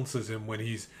 unbalances him when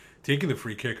he's taking the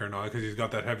free kick or not, because he's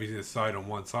got that heavy side on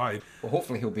one side. Well,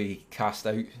 hopefully he'll be cast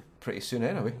out pretty soon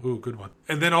anyway. Ooh, good one.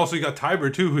 And then also you got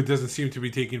Tiber too, who doesn't seem to be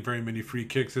taking very many free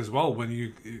kicks as well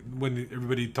when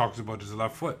everybody talks about his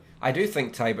left foot. I do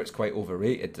think Tybert's quite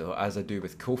overrated though, as I do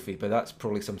with Kofi, but that's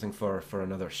probably something for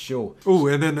another show. Oh,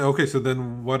 and then so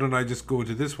then why don't I just go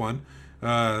to this one?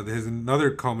 There's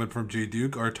another comment from Jay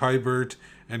Duke. Are Tybert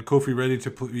and Kofi ready to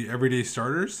be everyday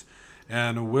starters?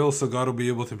 And will Salgado be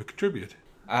able to contribute?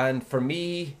 And for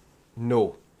me,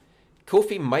 no.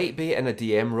 Kofi might be in a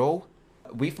DM role.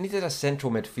 We've needed a central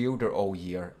midfielder all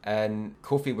year, and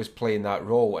Kofi was playing that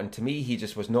role, and to me he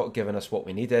just was not giving us what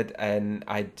we needed, and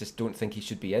I just don't think he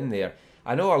should be in there.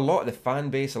 I know a lot of the fan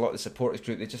base, a lot of the supporters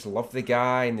group, they just love the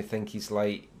guy and they think he's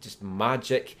like just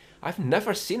magic. I've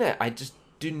never seen it. I just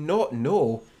do not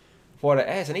know what it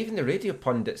is. And even the radio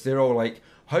pundits, they're all like,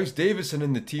 how's Davison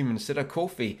in the team instead of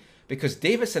Kofi? Because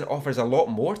Davison offers a lot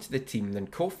more to the team than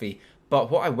Kofi.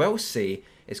 But what I will say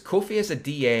is Kofi as a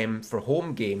DM for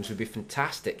home games would be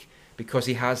fantastic because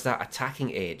he has that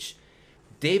attacking edge.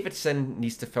 Davidson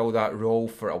needs to fill that role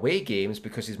for away games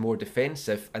because he's more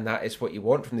defensive, and that is what you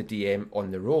want from the DM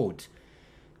on the road.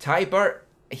 Tybert,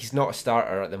 he's not a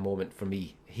starter at the moment for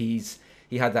me. He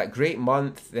had that great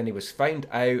month, then he was found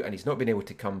out and he's not been able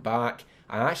to come back.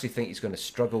 I actually think he's going to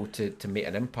struggle to make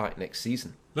an impact next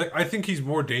season. I think he's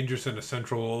more dangerous in a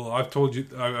central. I've told you,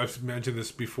 I've mentioned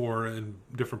this before in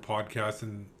different podcasts,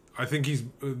 and I think he's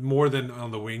more than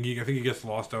on the wing. I think he gets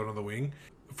lost out on the wing.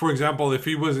 For example, if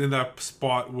he was in that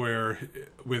spot where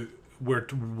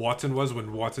Watson was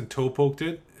when Watson toe poked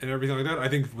it and everything like that, I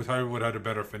think Tyler would have had a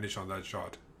better finish on that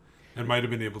shot and might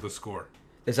have been able to score.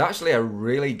 There's actually a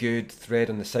really good thread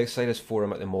on the Southsiders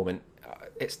forum at the moment.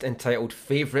 It's entitled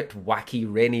Favourite Wacky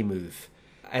Rennie Move.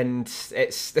 And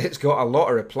it's got a lot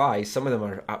of replies. Some of them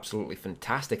are absolutely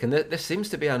fantastic. And there seems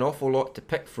to be an awful lot to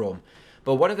pick from.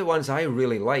 But one of the ones I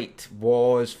really liked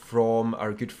was from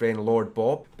our good friend Lord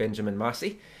Bob, Benjamin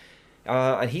Massey.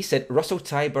 And he said, Russell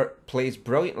Tybert plays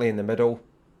brilliantly in the middle,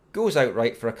 goes out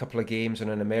right for a couple of games on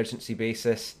an emergency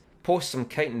basis, posts some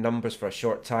counting numbers for a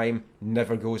short time,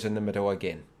 never goes in the middle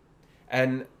again.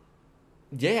 And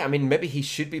yeah, I mean, maybe he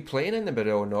should be playing in the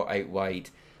middle, not out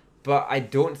wide. But I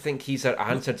don't think he's our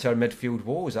answer to our midfield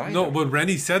woes either. No, but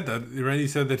Rennie said that. Rennie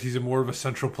said that he's more of a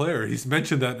central player. He's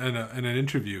mentioned that in an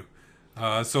interview.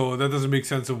 So that doesn't make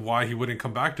sense of why he wouldn't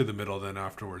come back to the middle then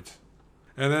afterwards.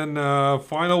 And then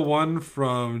final one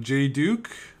from Jay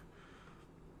Duke.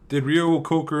 Did Rio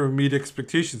Coker meet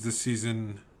expectations this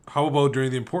season? How about during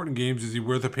the important games? Is he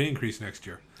worth a pay increase next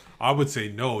year? I would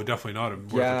say no, definitely not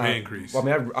worth a pay increase. Well,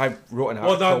 I mean, I wrote an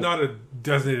article. Well, not a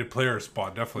designated player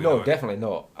spot, definitely not. No, definitely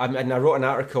not. And I wrote an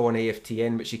article on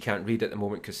AFTN, which you can't read at the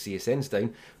moment because CSN's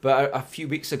down. But a few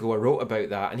weeks ago, I wrote about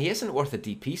that, and he isn't worth a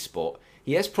DP spot.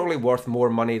 He is probably worth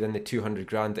more money than the 200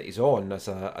 grand that he's on as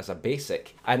a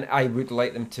basic. And I would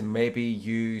like them to maybe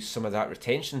use some of that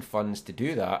retention funds to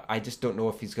do that. I just don't know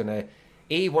if he's going to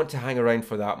A, want to hang around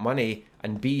for that money,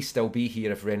 and B, still be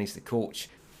here if Rennie's the coach.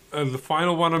 The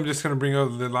final one I'm just going to bring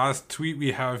out, the last tweet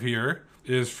we have here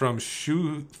is from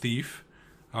Shoe Thief.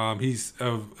 He's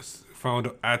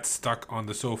found at Stuck on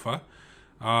the Sofa.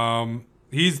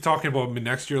 He's talking about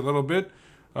next year a little bit.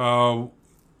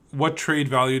 What trade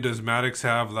value does Maddox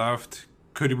have left?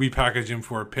 Could we package him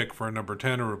for a pick for a number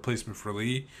 10 or replacement for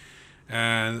Lee?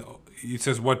 And he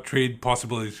says, what trade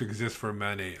possibilities exist for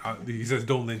Mane? He says,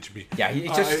 don't lynch me. Yeah,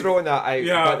 he's just throwing that out.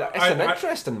 Yeah, but it's an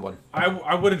interesting one.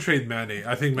 I wouldn't trade Mane.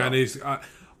 I think Mane's...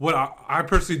 I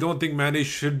personally don't think Mane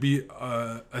should be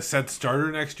a set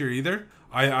starter next year either.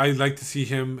 I like to see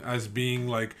him as being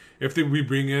like, if we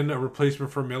bring in a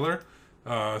replacement for Miller,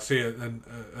 say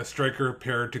a striker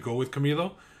pair to go with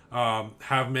Camilo,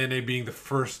 have Mane being the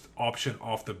first option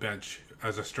off the bench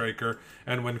as a striker,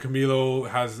 and when Camilo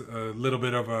has a little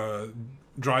bit of a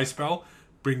dry spell,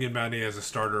 bring in Mane as a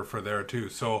starter for there too.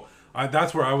 So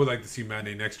that's where I would like to see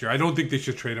Mane next year. I don't think they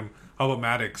should trade him. How about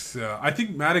Maddox? I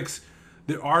think Maddox,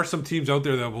 there are some teams out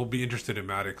there that will be interested in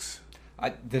Maddox.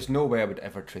 There's no way I would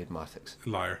ever trade Maddox.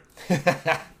 Liar.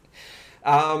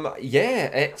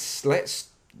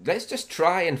 Let's just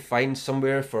try and find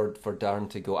somewhere for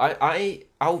Darren to go.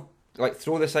 I'll like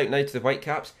throw this out now to the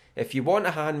Whitecaps. If you want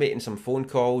a hand making some phone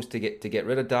calls to get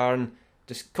rid of Darren,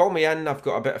 just call me in. I've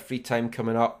got a bit of free time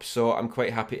coming up, so I'm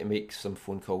quite happy to make some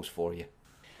phone calls for you.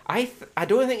 I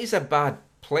don't think he's a bad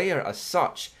player as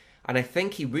such, and I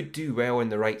think he would do well in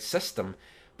the right system,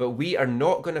 but we are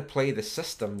not going to play the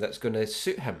system that's going to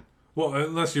suit him. Well,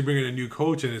 unless you bring in a new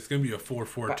coach and it's going to be a 4-4-2 or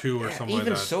something like that.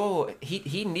 Even so,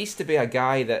 he needs to be a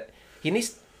guy that he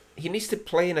needs to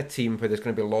play in a team where there's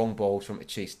going to be long balls from to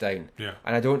chase down. Yeah.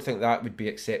 And I don't think that would be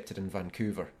accepted in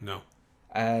Vancouver. No.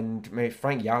 And maybe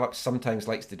Frank Yallop sometimes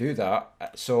likes to do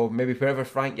that. So maybe wherever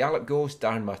Frank Yallop goes,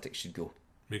 Darren Matic should go.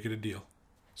 Make it a deal.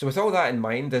 So with all that in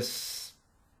mind, there's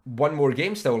one more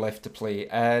game still left to play,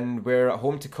 and we're at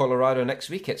home to Colorado next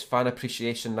week. It's Fan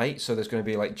Appreciation Night, so there's going to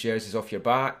be like jerseys off your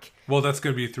back. Well, that's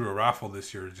going to be through a raffle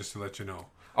this year, just to let you know.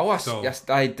 Oh, yes,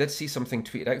 I did see something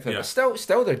tweeted out for it. Yeah. But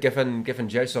still, they're giving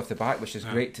jerseys off the back, which is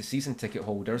great to season ticket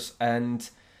holders. And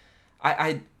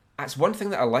that's one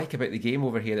thing that I like about the game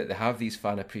over here, that they have these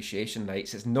fan appreciation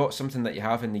nights. It's not something that you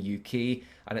have in the UK,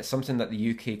 and it's something that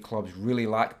the UK clubs really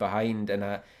lack behind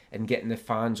in getting the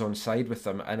fans on side with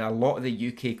them. And a lot of the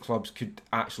UK clubs could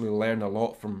actually learn a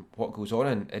lot from what goes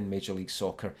on in Major League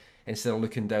Soccer, instead of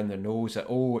looking down their nose at,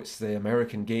 it's the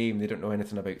American game, they don't know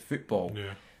anything about football.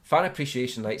 Yeah. Fan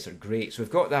appreciation nights are great, so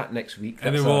we've got that next week.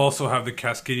 And then we'll also have the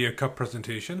Cascadia Cup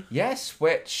presentation. Yes,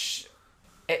 which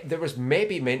there was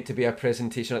maybe meant to be a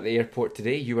presentation at the airport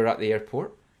today. You were at the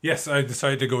airport. Yes, I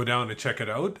decided to go down and check it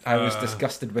out. I was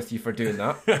disgusted with you for doing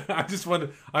that.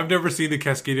 I've never seen the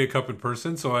Cascadia Cup in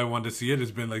person, so I wanted to see it.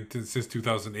 It's been like since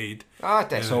 2008.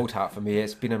 That's old hat for me.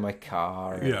 It's been in my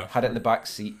car. Yeah. Had it in the back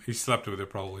seat. You slept with it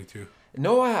probably too.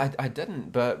 No, I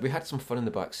didn't, but we had some fun in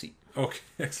the back seat. Okay,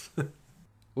 excellent.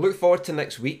 Look forward to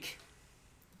next week.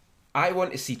 I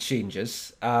want to see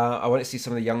changes. I want to see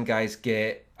some of the young guys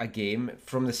get a game.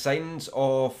 From the signs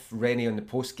of Rennie on the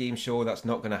post-game show, that's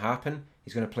not going to happen.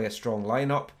 He's going to play a strong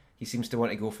lineup. He seems to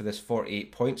want to go for this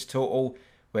 48 points total,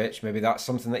 which maybe that's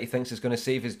something that he thinks is going to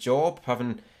save his job,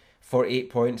 having 48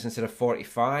 points instead of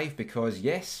 45, because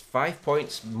yes, 5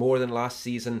 points more than last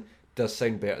season does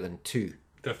sound better than 2.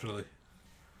 Definitely.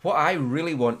 What I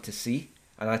really want to see,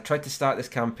 and I tried to start this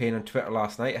campaign on Twitter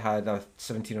last night, I had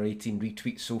 17 or 18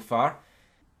 retweets so far.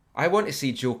 I want to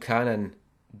see Joe Cannon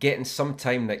getting some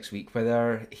time next week,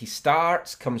 whether he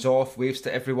starts, comes off, waves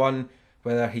to everyone,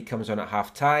 whether he comes on at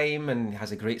half-time and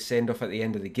has a great send-off at the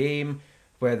end of the game,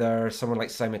 whether someone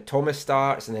like Simon Thomas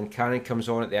starts and then Cannon comes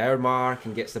on at the hour mark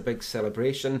and gets the big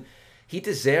celebration. He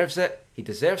deserves it. He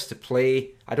deserves to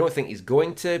play. I don't think he's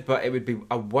going to, but it would be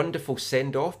a wonderful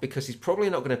send-off because he's probably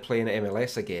not going to play in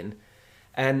MLS again.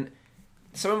 And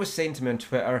someone was saying to me on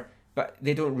Twitter, but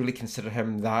they don't really consider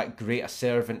him that great a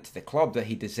servant to the club that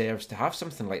he deserves to have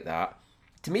something like that.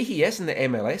 To me, he is in the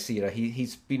MLS era.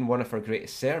 He's been one of our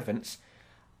greatest servants.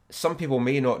 Some people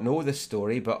may not know this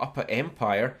story, but up at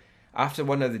Empire, after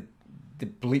one of the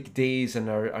bleak days and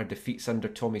our defeats under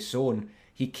Tommy Sohn,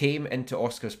 he came into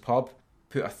Oscar's pub,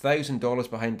 put $1,000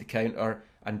 behind the counter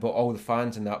and bought all the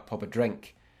fans in that pub a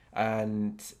drink,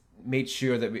 and made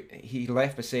sure that he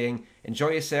left by saying, enjoy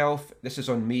yourself, this is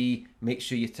on me, make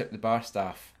sure you tip the bar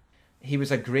staff. He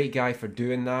was a great guy for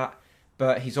doing that,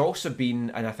 but he's also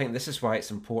been, and I think this is why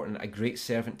it's important, a great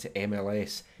servant to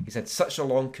MLS. He's had such a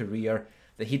long career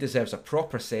that he deserves a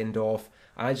proper send-off.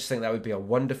 I just think that would be a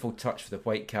wonderful touch for the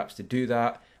Whitecaps to do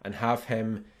that and have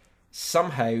him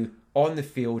somehow on the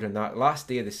field on that last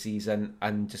day of the seaon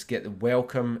and just get the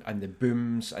welcome and the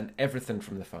booms and everything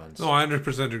from the fans. No, I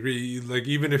 100% agree. Like,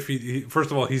 even if he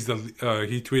first of all, he's he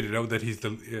tweeted out that he's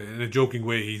in a joking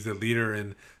way, he's the leader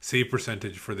in save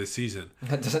percentage for this season.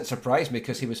 That doesn't surprise me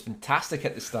because he was fantastic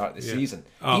at the start of the season.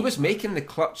 He was making the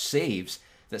clutch saves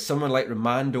that someone like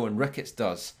Romando and Ricketts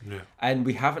does. Yeah. And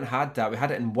we haven't had that. We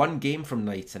had it in one game from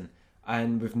Knighton,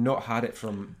 and we've not had it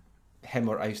from him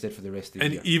or Ousted for the rest of the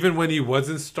year. And even when he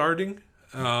wasn't starting,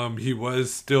 he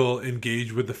was still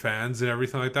engaged with the fans and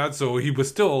everything like that. So he was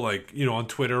still, like, you know, on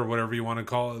Twitter or whatever you want to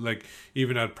call it, like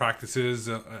even at practices,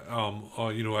 you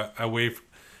know, away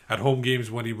at home games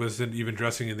when he wasn't even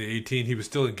dressing in the 18, he was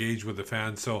still engaged with the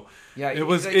fans. So yeah,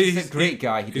 he's a great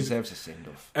guy. He deserves a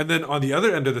send-off. And then on the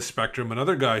other end of the spectrum,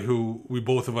 another guy who we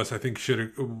both of us I think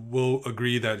will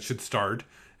agree that should start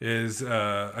is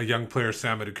a young player,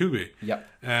 Sam Adekugbe. Yep.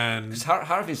 And because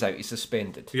Harvey's out, he's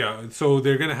suspended. Yeah, so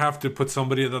they're going to have to put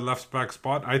somebody at the left back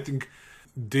spot. I think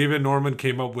David Norman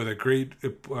came up with a great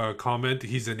comment.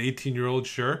 He's an 18-year-old,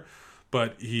 sure,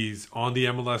 but he's on the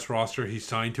MLS roster. He's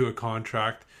signed to a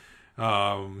contract.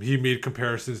 He made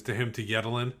comparisons to him to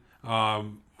Yedlin,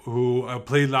 who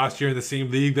played last year in the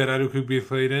same league that Adekugbe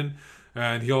played in.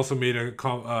 And he also made a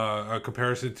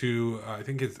comparison to,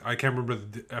 I can't remember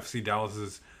the FC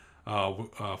Dallas's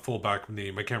fullback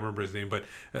name. I can't remember his name, but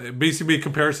basically made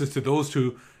comparisons to those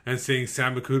two and saying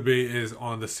Sam Adekugbe is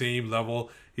on the same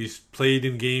level. He's played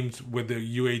in games with the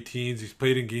U18s. He's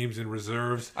played in games in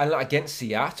reserves. And against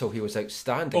Seattle, he was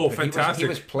outstanding. Oh, fantastic. He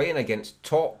was playing against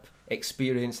top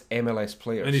experienced MLS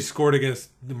players. And he scored against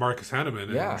Marcus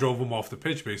Hanneman and drove him off the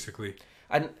pitch, basically.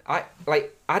 And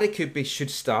Adekugbe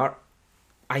should start.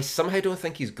 I somehow don't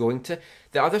think he's going to.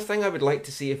 The other thing I would like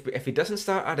to see, if he doesn't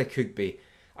start Adekugbe,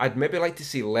 I'd maybe like to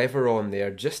see Lever on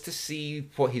there just to see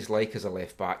what he's like as a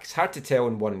left back. It's hard to tell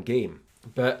in one game,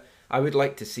 but I would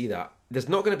like to see that. There's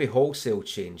not going to be wholesale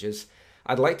changes.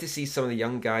 I'd like to see some of the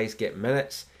young guys get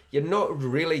minutes. You're not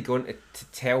really going to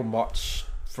tell much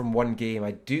from one game.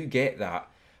 I do get that,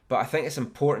 but I think it's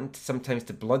important sometimes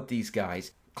to blood these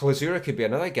guys. Klazura could be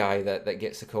another guy that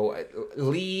gets the call.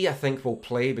 Lee, I think, will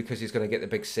play because he's going to get the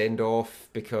big send-off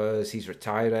because he's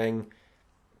retiring.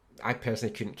 I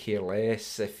personally couldn't care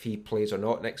less if he plays or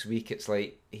not next week. It's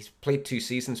like, he's played 2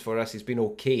 seasons for us. He's been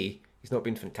okay. He's not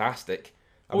been fantastic.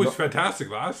 He's fantastic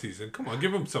last season. Come on,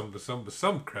 give him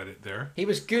some credit there. He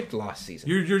was good last season.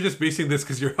 You're just basing this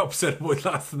because you're upset with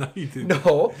last night.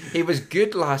 No, he was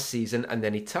good last season and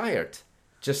then he tired.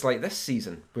 Just like this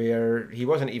season, where he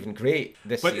wasn't even great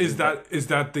this season. But is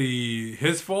that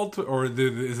his fault, or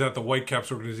is that the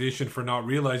Whitecaps organization for not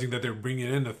realizing that they're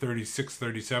bringing in a 36,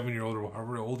 37-year-old, or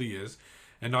however old he is,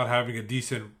 and not having a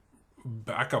decent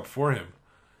backup for him,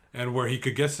 and where he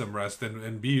could get some rest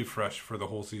and be fresh for the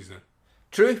whole season?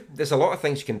 True. There's a lot of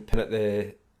things you can pin at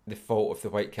the fault of the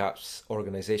Whitecaps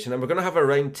organisation, and we're going to have a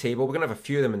round table. We're going to have a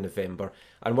few of them in November,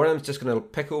 and one of them's just going to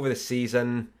pick over the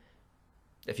season.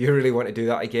 If you really want to do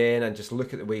that again and just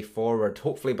look at the way forward,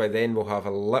 hopefully by then we'll have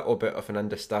a little bit of an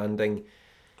understanding,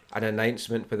 an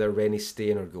announcement whether Rennie's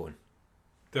staying or going.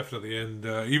 Definitely, and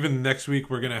even next week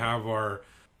we're going to have our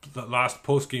last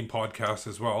post-game podcast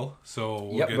as well. So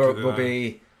we'll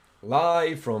be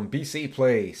live from BC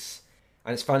Place,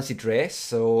 and it's fancy dress,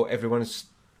 so everyone's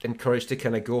encouraged to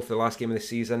kind of go for the last game of the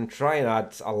season, try and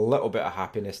add a little bit of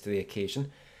happiness to the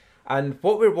occasion. And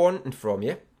what we're wanting from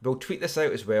you, we'll tweet this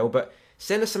out as well, but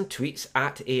send us some tweets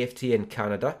at AFTN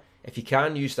Canada. If you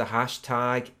can, use the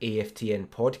hashtag AFTN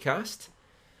Podcast.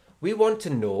 We want to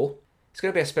know, it's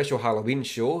going to be a special Halloween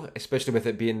show, especially with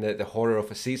it being the horror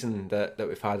of a season that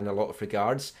we've had in a lot of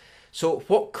regards. So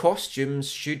what costumes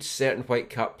should certain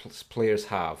Whitecaps players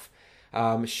have?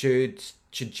 Should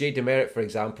Jay Demerit, for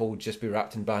example, just be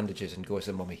wrapped in bandages and go as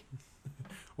a mummy?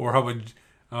 Or how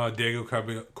about Diego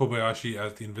Kobayashi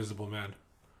as the Invisible Man?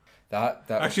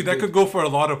 That could go for a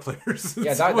lot of players.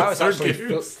 Yeah, that was actually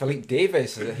Philippe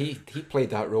Davis. He played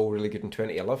that role really good in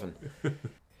 2011.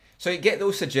 So you get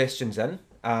those suggestions in.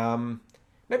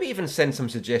 Maybe even send some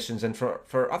suggestions in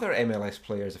for other MLS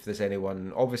players if there's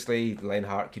anyone. Obviously,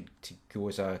 Lenhart could go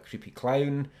as a creepy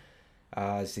clown.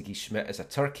 Ziggy Schmidt as a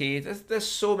turkey. There's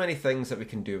so many things that we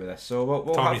can do with this. So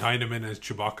we'll Tommy Heineman as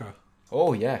Chewbacca.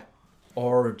 Oh yeah,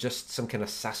 or just some kind of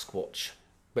Sasquatch,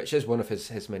 which is one of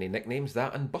his many nicknames,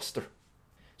 that and Buster.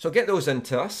 So get those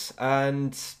into us,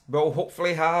 and we'll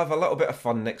hopefully have a little bit of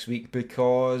fun next week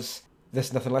because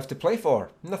there's nothing left to play for.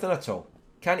 Nothing at all.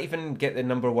 Can't even get the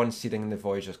number 1 seeding in the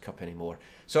Voyagers Cup anymore.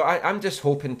 So I'm just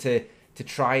hoping to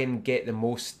try and get the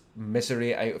most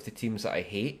misery out of the teams that I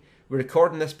hate. We're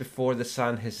recording this before the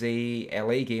San Jose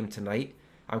LA game tonight.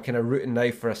 I'm kind of rooting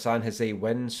now for a San Jose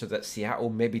win so that Seattle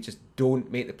maybe just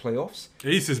don't make the playoffs.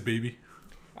 Aces, baby.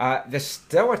 There's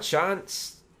still a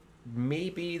chance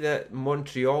maybe that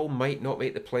Montreal might not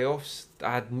make the playoffs.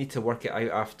 I'd need to work it out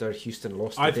after Houston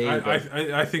lost today.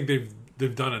 I think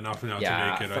they've done enough now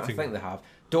to make it. I think they have.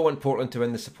 Don't want Portland to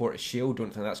win the Supporters' Shield.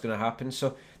 Don't think that's going to happen.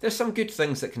 So there's some good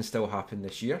things that can still happen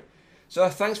this year. So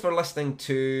thanks for listening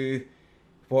to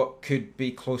what could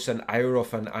be close to an hour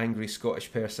of an angry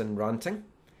Scottish person ranting.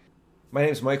 My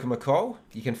name's Michael McCall.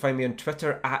 You can find me on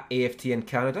Twitter at AFTN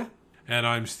Canada. And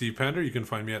I'm Steve Pander. You can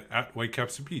find me at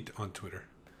WhitecapsPete on Twitter.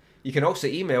 You can also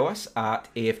email us at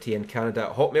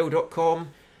aftncanada@hotmail.com,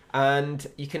 and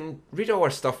you can read all our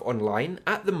stuff online.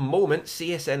 At the moment,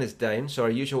 CSN is down, so our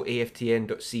usual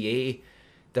aftn.ca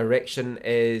direction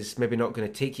is maybe not going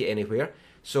to take you anywhere.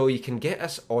 So you can get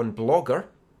us on Blogger,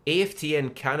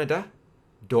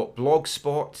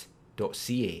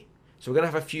 aftncanada.blogspot.ca. So we're going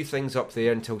to have a few things up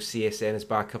there until CSN is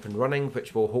back up and running,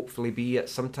 which will hopefully be at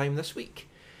some time this week.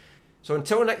 So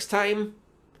until next time,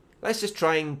 let's just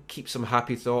try and keep some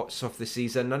happy thoughts of the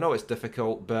season. I know it's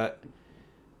difficult, but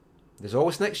there's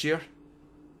always next year.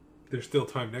 There's still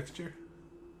time next year?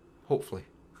 Hopefully.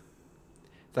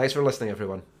 Thanks for listening,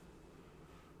 everyone.